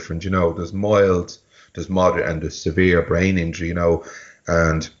so different. There's mild, there's moderate, and there's severe brain injury,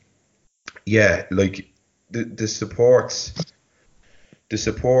 and the supports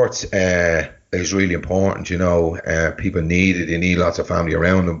is really important. People need it. They need lots of family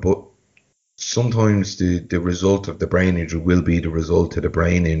around them, but sometimes the result of the brain injury will be the result of the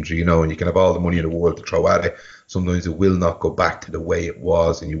brain injury, and you can have all the money in the world to throw at it. Sometimes it will not go back to the way it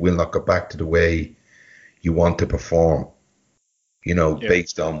was, and you will not go back to the way you want to perform,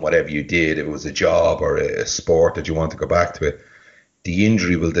 based on whatever you did. If it was a job or a sport that you want to go back to it, the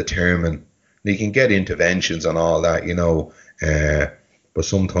injury will determine. You can get interventions and all that, but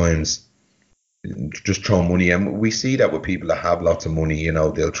sometimes just throw money, and we see that with people that have lots of money,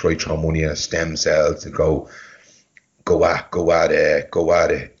 they'll throw money at stem cells to go at it,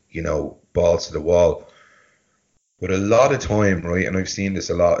 balls to the wall. But a lot of time, right, and I've seen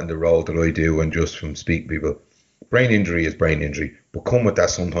this a lot in the role that I do and just from speaking to people, brain injury is brain injury, but come with that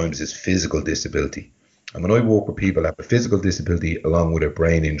sometimes is physical disability. And when I work with people that have a physical disability along with a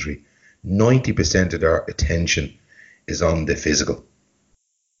brain injury, 90% of their attention is on the physical.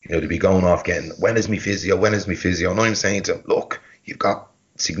 To be going off getting, when is me physio? And I'm saying to them, look, you've got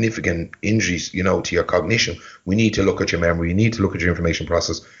significant injuries, to your cognition. We need to look at your memory. You need to look at your information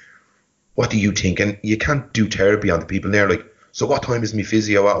process. What do you think? And you can't do therapy on the people there. So what time is me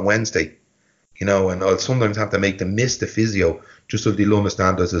physio on Wednesday? And I'll sometimes have to make them miss the physio just so they'll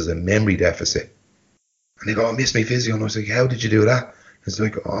understand this as a memory deficit. And they go, I miss me physio. And I was like, how did you do that? It's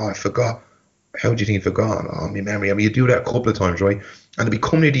like, oh, I forgot. How do you think you forgot? Oh, my memory. You do that a couple of times, right? And to be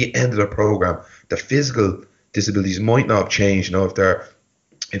coming to the end of the program, the physical disabilities might not have changed. If they're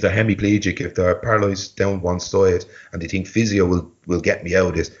hemiplegic, if they're paralyzed down one side, and they think physio will get me out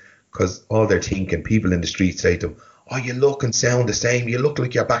of this, because all they're thinking, people in the street say to them, oh, you look and sound the same. You look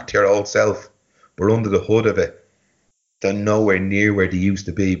like you're back to your old self. But under the hood of it, they're nowhere near where they used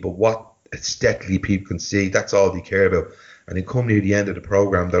to be. But what aesthetically people can see, that's all they care about. And they come near the end of the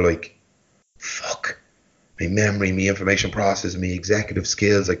program, they're like, fuck, my memory, my information process, my executive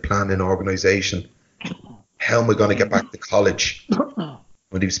skills, like planning, organisation. How am I going to get back to college?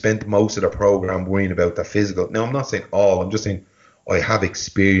 When they've spent most of the program worrying about their physical. Now, I'm not saying all, I'm just saying I have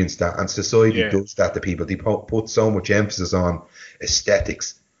experienced that, and society does that to people. They put so much emphasis on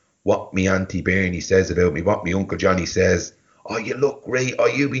aesthetics, what me Auntie Bernie says about me, what me Uncle Johnny says. Oh, you look great. Oh,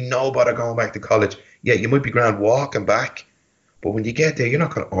 you be no bother going back to college. Yeah, you might be grand walking back, but when you get there, you're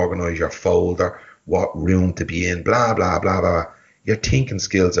not going to organise your folder, what room to be in, blah, blah, blah, blah. Your thinking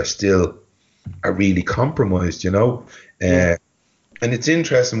skills are really compromised, And it's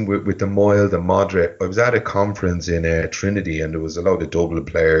interesting with the mild and moderate. I was at a conference in Trinity, and there was a lot of Dublin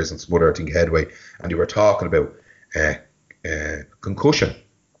players and some other, I think, Headway, and they were talking about concussion,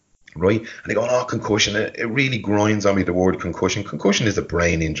 right? And they go, oh, concussion. It really grinds on me, the word concussion. Concussion is a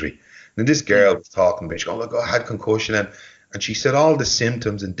brain injury. And this girl was talking about, she goes, look, I had concussion, and she said all the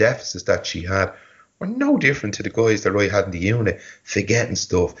symptoms and deficits that she had were no different to the guys that I had in the unit, forgetting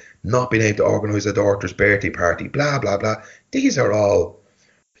stuff, not being able to organise a daughter's birthday party, blah, blah, blah. These are all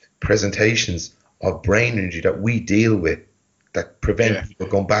presentations of brain injury that we deal with that prevent people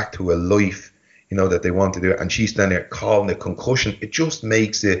going back to a life, that they want to do. And she's standing there calling it concussion. It just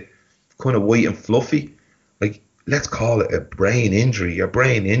makes it kind of white and fluffy. Like, let's call it a brain injury. You're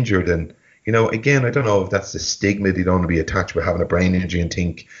brain injured. And, again, I don't know if that's the stigma they don't want to be attached with having a brain injury and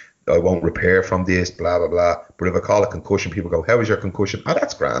think, I won't repair from this, blah, blah, blah. But if I call it concussion, people go, how is your concussion? Oh,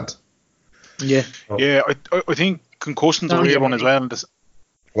 that's grand. Yeah. Yeah, I think concussion's a weird one as well.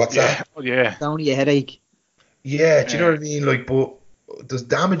 What's that? Yeah. Down your headache. Yeah, do you know what I mean? Like, but there's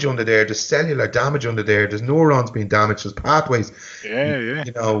damage under there. There's cellular damage under there. There's neurons being damaged. There's pathways. Yeah.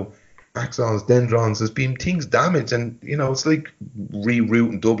 You know, axons, dendrons. There's been things damaged, and you know, it's like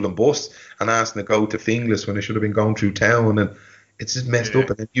rerouting Dublin bus and asking to go to Finglas when they should have been going through town, and it's just messed up.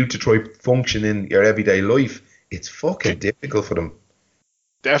 And then you to try function in your everyday life, it's fucking difficult for them.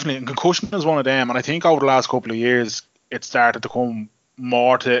 Definitely, and concussion is one of them. And I think over the last couple of years, it started to come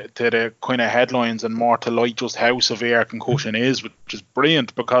more to the kind of headlines and more to light just how severe concussion is, which is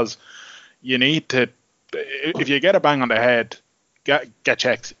brilliant, because you need to, if you get a bang on the head, get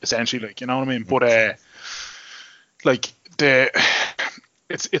checked, essentially, like, you know what I mean? But like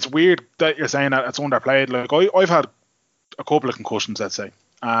it's weird that you're saying that it's underplayed. Like I've had a couple of concussions, let's say,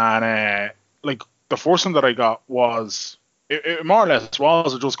 and like the first one that I got was it more or less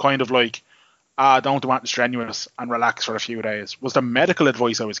was just kind of like, don't do anything strenuous and relax for a few days, was the medical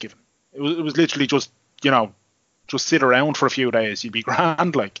advice I was given. It was literally just, you know, just sit around for a few days, you'd be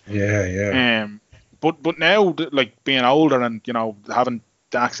grand, like. Yeah. But now, like, being older and, you know, having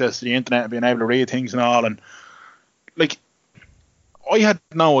access to the internet and being able to read things and all, and like, I had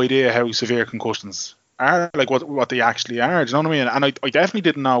no idea how severe concussions are, like what they actually are. Do you know what I mean? And I definitely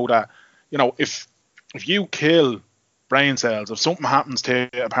didn't know that, you know, if you kill brain cells, if something happens to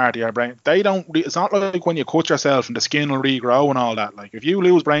a part of your brain, they don't. It's not like when you cut yourself and the skin will regrow and all that. Like, if you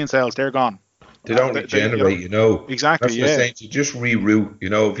lose brain cells, they're gone. They don't regenerate, you know. Exactly. That's what I'm saying. You just reroute. You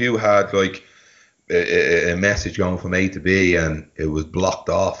know, if you had like a message going from A to B and it was blocked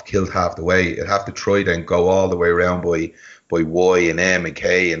off, killed half the way, it'd have to try then go all the way around by Y and M and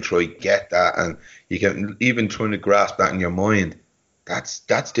K and try get that. And you can even trying to grasp that in your mind.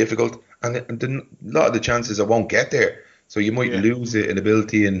 That's difficult. And a lot of the chances it won't get there. So you might lose an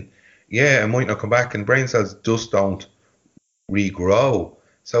ability, and it might not come back. And brain cells just don't regrow.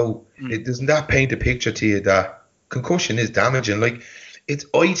 So doesn't that paint a picture to you that concussion is damaging? Like,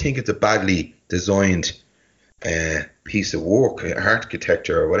 I think it's a badly designed piece of work,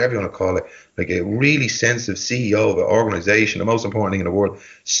 architecture or whatever you want to call it. Like a really sensitive CEO of an organization, the most important thing in the world,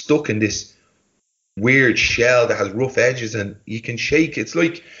 stuck in this weird shell that has rough edges and you can shake. It's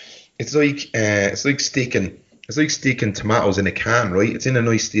like sticking tomatoes in a can, right? It's in a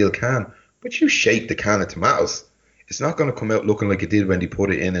nice steel can, but you shake the can of tomatoes, it's not going to come out looking like it did when they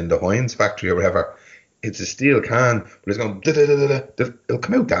put it in the Heinz factory or whatever. It's a steel can, but it's going it'll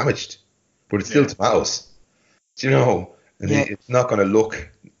come out damaged, but it's still tomatoes. Do you know? And it's not going to look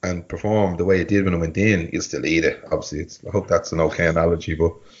and perform the way it did when it went in. You'll still eat it, obviously. I hope that's an okay analogy,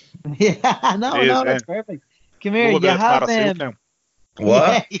 but no, that's perfect. Come here, you have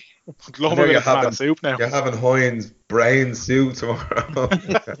what? Love a bit of tomato soup now. You're having Heinz brain soup tomorrow.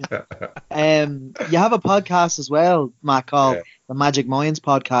 You have a podcast as well, Matt, called the Magic Minds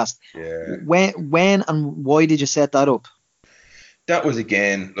podcast. Yeah. When and why did you set that up? That was,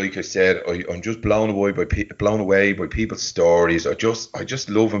 again, like I said, I'm just blown away by people's stories. I just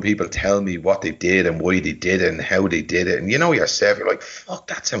love when people tell me what they did and why they did it and how they did it. And you know yourself, you're like, fuck,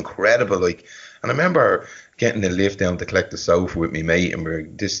 that's incredible. Like, and I remember getting the lift down to collect the sofa with me mate, and we're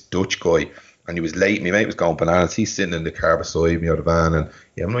this Dutch guy, and he was late. My mate was going bananas. He's sitting in the car beside me, or the van, and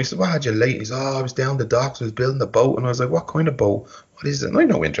and I said, "Why had you late?" He said, I was down the docks. I was building a boat, and I was like, "What kind of boat? What is it?" And I had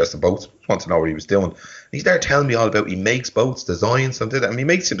no interest in boats. Just want to know what he was doing. And he started telling me all about. He makes boats, designs, and did it. And he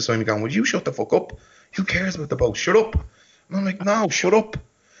makes it beside me, going, "Would you shut the fuck up? Who cares about the boat? Shut up!" And I'm like, "No, shut up."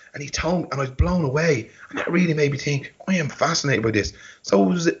 And he told me, and I was blown away. And that really made me think, I am fascinated by this. So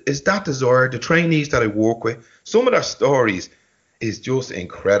is that desire, the trainees that I work with, some of their stories is just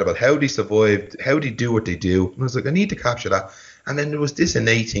incredible. How they survived, how they do what they do. And I was like, I need to capture that. And then there was this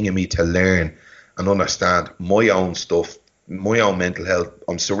innate thing in me to learn and understand my own stuff, my own mental health.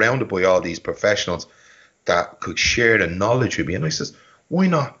 I'm surrounded by all these professionals that could share the knowledge with me. And I says, why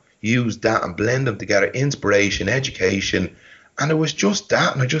not use that and blend them together? Inspiration, education. And it was just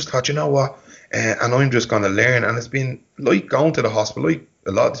that, and I just thought, you know what, and I'm just going to learn. And it's been like going to the hospital, like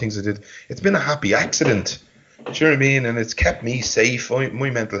a lot of things I did, it's been a happy accident. Do you know what I mean? And it's kept me safe. My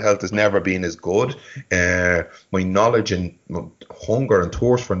mental health has never been as good. My knowledge and hunger and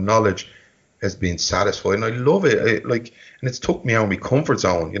thirst for knowledge has been satisfied, and I love it. And it's took me out of my comfort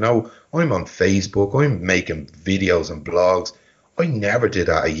zone. You know, I'm on Facebook, I'm making videos and blogs. I never did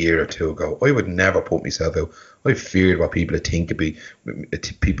that a year or two ago. I would never put myself out. I feared what people would think of me.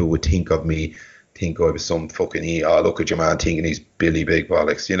 People would think of me, think I was some fucking look at your man thinking he's Billy Big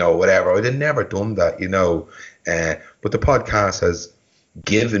Bollocks, you know, whatever. I'd have never done that, you know. But the podcast has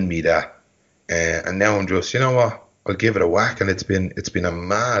given me that, and now I'm just, you know what, I'll give it a whack. And it's been a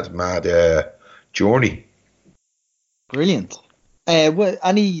mad journey. Brilliant.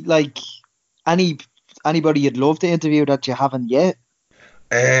 Anybody you'd love to interview that you haven't yet?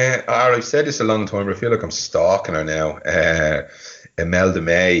 I've said this a long time, but I feel like I'm stalking her now. Imelda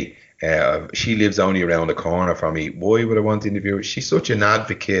May. She lives only around the corner from me. Why would I want to interview her? She's such an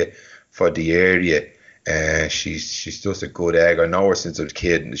advocate for the area. She's just a good egg. I know her since I was a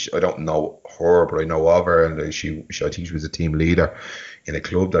kid. And I don't know her, but I know of her. And I think she was a team leader in a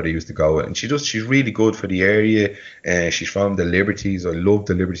club that I used to go with. And she's really good for the area. She's from the Liberties. I love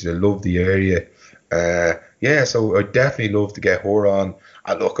the Liberties. I love the area. So I'd definitely love to get her on.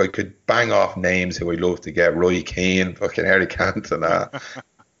 Look, I could bang off names who I'd love to get. Roy Keane, fucking Harry Cantona.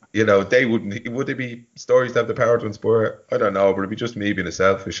 Would they be stories that have the power to inspire? I don't know, but it'd be just me being a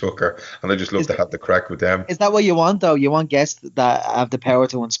selfish hooker, and I just love to have the crack with them. Is that what you want, though? You want guests that have the power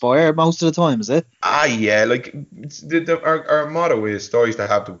to inspire most of the time, is it? Yeah, like our motto is stories that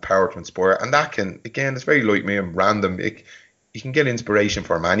have the power to inspire, and that can, again, it's very like me and random. You can get inspiration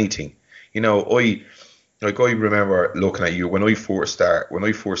from anything. I remember looking at you when I first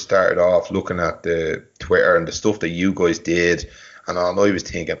started off looking at the Twitter and the stuff that you guys did, and I was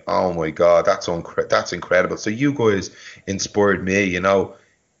thinking, oh my God, that's incredible. So you guys inspired me. You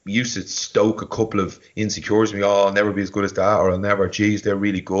used to stoke a couple of insecurities in me. Oh, I'll never be as good as that, or I'll never. Geez, they're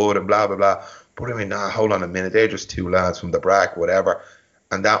really good, and blah blah blah. But I mean, nah, hold on a minute. They're just two lads from the Brack, whatever.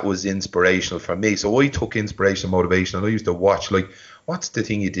 And that was inspirational for me. So I took inspiration and motivation, and I used to watch, like, what's the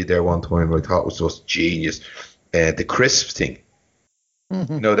thing you did there one time I thought was just genius? The crisp thing.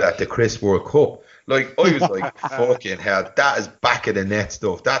 Mm-hmm. That the crisp World Cup. Like, I was like, fucking hell, that is back of the net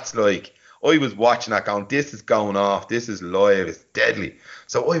stuff. That's like, I was watching that going, this is going off, this is live, it's deadly.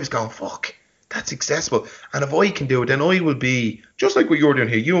 So I was going, fuck, that's accessible. And if I can do it, then I will be, just like what you're doing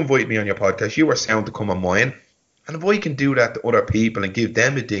here, you invite me on your podcast, you were sound to come on mine. And if I can do that to other people and give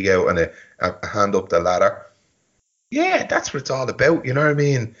them a dig out and a hand up the ladder, yeah, that's what it's all about. You know what I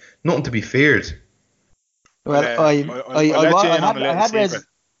mean? Nothing to be feared. Well, I had read.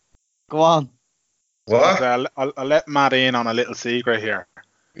 Go on. What? I'll let Matt in on a little secret here.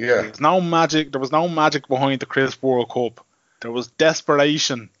 Yeah. There was no magic behind the Crisp World Cup. There was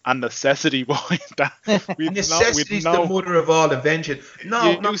desperation and necessity behind that. Necessity is the mother of all invention.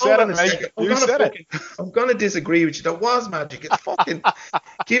 No, you said it, mate. You said it. I'm gonna disagree with you. There was magic. It's fucking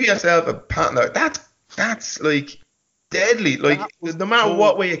give yourself a pat now. That's like deadly. Like no matter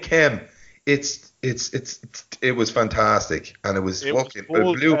what way it came, it was fantastic, and it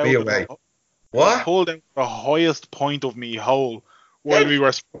blew me away. What? Pulled out the highest point of me whole while we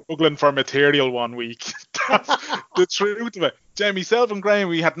were struggling for material one week. That's the truth of it. Jamie, myself and Graham,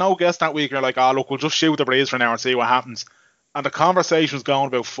 we had no guest that week, and we're like, look, we'll just shoot the breeze for now and see what happens. And the conversation was going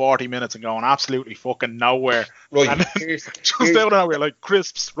about 40 minutes and going absolutely fucking nowhere. Right. And just out of nowhere, like,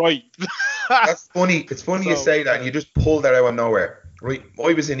 crisps, right. That's funny. It's funny you say that, and you just pulled that out of nowhere. Right.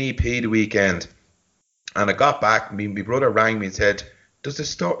 I was in EP the weekend, and I got back, my brother rang me and said,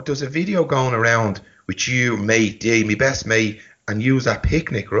 there's a video going around with you, mate, my best mate, and use that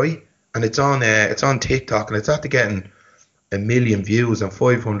picnic, right? And it's on TikTok, and it's after getting 1 million views and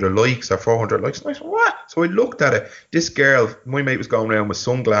 500 likes or 400 likes. And I said, what? So I looked at it. This girl, my mate was going around with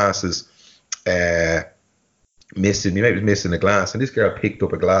sunglasses, my mate was missing a glass, and this girl picked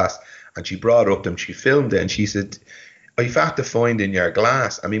up a glass, and she brought it up to him, she filmed it, and she said, I've had to find in your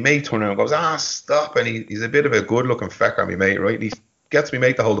glass. And my mate turned around and goes, stop. And he's a bit of a good-looking fecker, my mate, right? And he gets me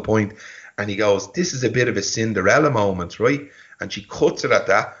mate to hold the point, and he goes, this is a bit of a Cinderella moment, right? And she cuts it at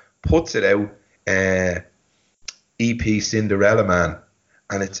that, puts it out, EP Cinderella Man,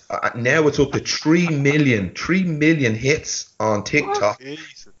 and it's now it's up to 3 million hits on TikTok. Oh,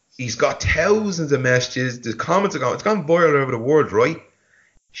 he's got thousands of messages. The comments are going, it's gone viral over the world, right?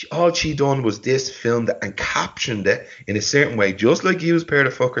 All she done was this, filmed it and captioned it in a certain way, just like you pair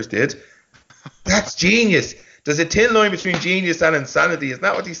of fuckers did. That's genius. There's a thin line between genius and insanity. Isn't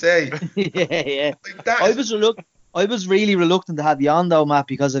that what you say? Yeah. Like I was really reluctant to have you on though, Matt,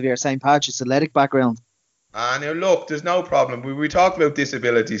 because of your St. Patrick's athletic background. Now look, there's no problem. We talked about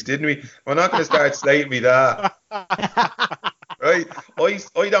disabilities, didn't we? We're not going to start slating me that. Right?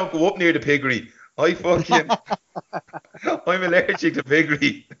 I don't go up near the piggery. I'm allergic to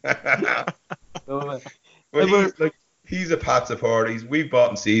piggery. But he's a pat supporter. We've bought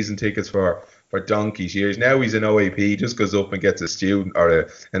him season tickets for donkey's years. Now he's an OAP. He just goes up and gets a student or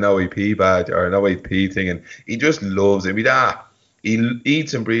an OAP badge or an OAP thing, and he just loves it. He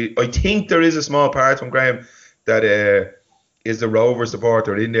eats and breathes. I think there is a small part from Graham that is a Rover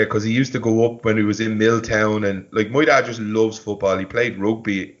supporter in there because he used to go up when he was in Milltown, and like my dad just loves football. He played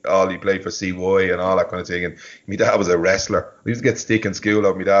rugby, he played for CY and all that kind of thing. And my dad was a wrestler. We used to get stick in school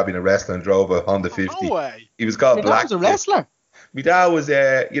of my dad being a wrestler and drove a Honda 50. No way. He was called Your Black. dad was a wrestler. My dad was,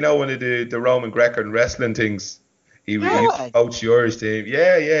 one of the Roman Greco and wrestling things. He used to coach the Irish team.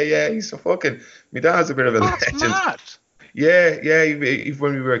 Yeah. He's a fucking. My dad's a bit of a legend. Mad. Yeah. He,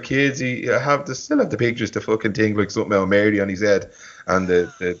 when we were kids, still have the pictures, the fucking thing like something out of Mary on his head, and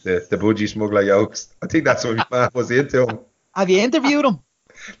the budgie smuggler yokes. I think that's what my man was into him. Have you interviewed him?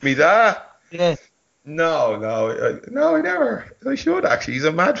 Me dad? Yeah. No, I never. I should actually. He's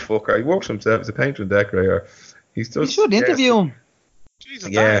a mad fucker. He works for himself as a painter and decorator. He's just. You should interview him.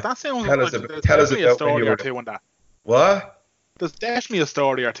 Jesus, that sounds like tell us a about story or two in that. What? There's definitely a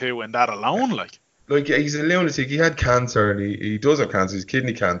story or two in that alone, like. Like, he's a lunatic. He had cancer, and he does have cancer. He's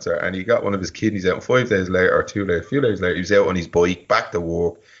kidney cancer, and he got one of his kidneys out. 5 days later, or a few days later, he was out on his bike, back to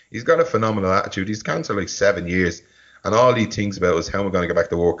work. He's got a phenomenal attitude. He's cancer like 7 years, and all he thinks about is how am I going to get back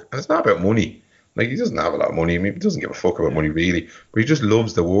to work. And it's not about money. Like, he doesn't have a lot of money. I mean, he doesn't give a fuck about money really, but he just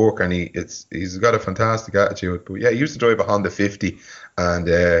loves the work, and he's got a fantastic attitude. But yeah, he used to drive a Honda 50, and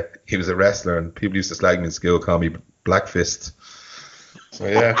he was a wrestler, and people used to slag me in school, call me Black Fist. So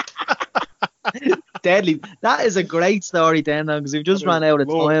yeah. Deadly. That is a great story, then, because we've just run out of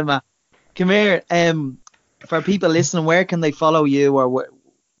time, Matt. Come here. For people listening, where can they follow you, or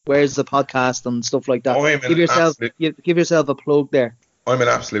where's the podcast and stuff like that? Give yourself a plug there. I'm an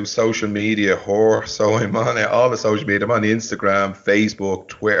absolute social media whore, so I'm on all the social media. I'm on Instagram, Facebook,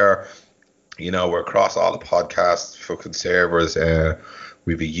 Twitter. We're across all the podcast fucking servers.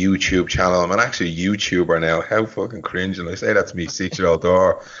 We have a YouTube channel. I'm actually a YouTuber now. How fucking cringing. I say that to me 6-year-old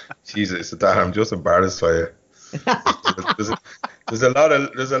daughter. Jesus, Dad, I'm just embarrassed by you. There's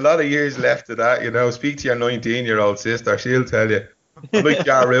a lot of years left of that, Speak to your 19-year-old sister, she'll tell you. I'm like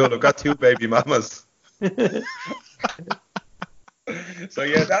Ja Rule, I've got 2 baby mamas. So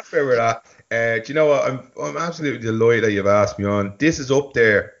yeah, that's where we're at. Do you know what? I'm absolutely delighted that you've asked me on. This is up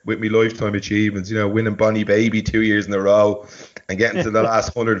there with my lifetime achievements. Winning Bonnie Baby 2 years in a row and getting to the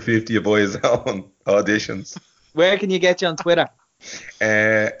last 150 of Boys Own auditions. Where can you get you on Twitter?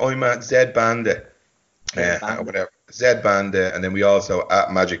 I'm at ZBandit. Whatever. ZBandit, and then we also at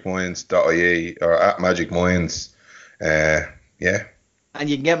magicminds.ie or at magicminds. Yeah. And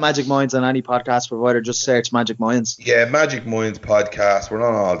you can get Magic Minds on any podcast provider. Just search Magic Minds. Yeah, Magic Minds podcast. We're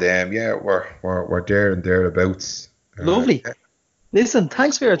on all them. Yeah, we're there and thereabouts. Lovely. Listen,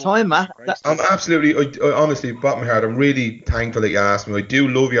 thanks for your time, Matt. I'm absolutely, I honestly, bottom of my heart, I'm really thankful that you asked me. I do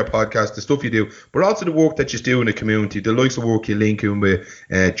love your podcast, the stuff you do, but also the work that you do in the community, the likes of work you link in with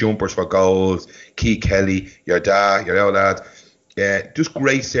Jumpers for Goals, Keith Kelly, your dad, your old lad. Just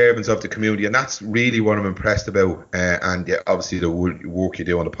great servants of the community, and that's really what I'm impressed about. And yeah, obviously the work you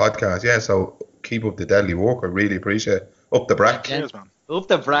do on the podcast. Yeah, so keep up the deadly work. I really appreciate it. Up the brack. Cheers, man. Up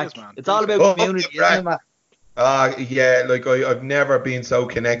the brack. Cheers, man. It's all about community, isn't it, Matt? Yeah, like I've never been so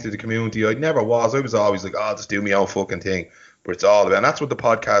connected to the community. I never was. I was always like, just do my own fucking thing. But it's all about, and that's what the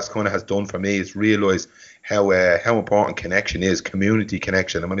podcast kind of has done for me. Is realize how important connection is, community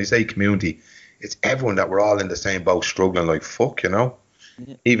connection. And when I say community, it's everyone that we're all in the same boat, struggling like fuck, Yeah.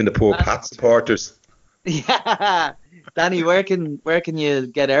 Even the poor Pat supporters. Yeah, Danny, where can you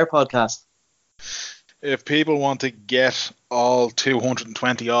get our podcast? If people want to get all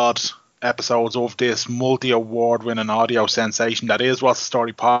 220 odd episodes of this multi-award-winning audio sensation that is What's the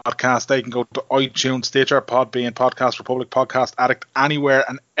Story podcast, they can go to iTunes, Stitcher, Podbean, Podcast Republic, Podcast Addict, anywhere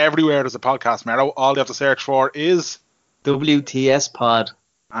and everywhere there's a podcast, Mero. All they have to search for is WTS Pod,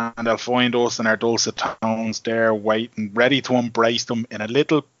 and they'll find us in our dulcet tones there, waiting, ready to embrace them in a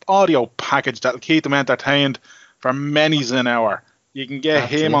little audio package that'll keep them entertained for many's an hour. You can get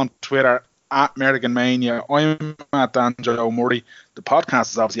him on Twitter at American Mania. I'm at D'Angelo Murray. The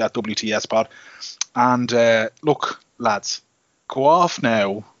podcast is obviously at WTS Pod. And look, lads, go off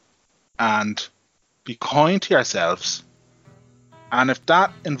now and be kind to yourselves. And if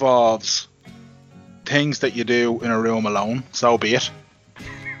that involves things that you do in a room alone, so be it.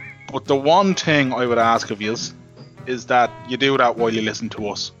 But the one thing I would ask of you is that you do that while you listen to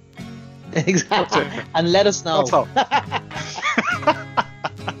us. Exactly. And let us know. That's all.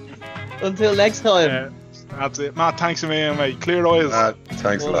 Until next time. That's it. Matt, thanks a million, mate. Clear eyes.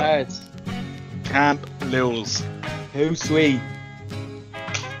 Thanks a lot. Can't lose. How sweet.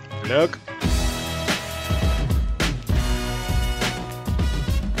 Look.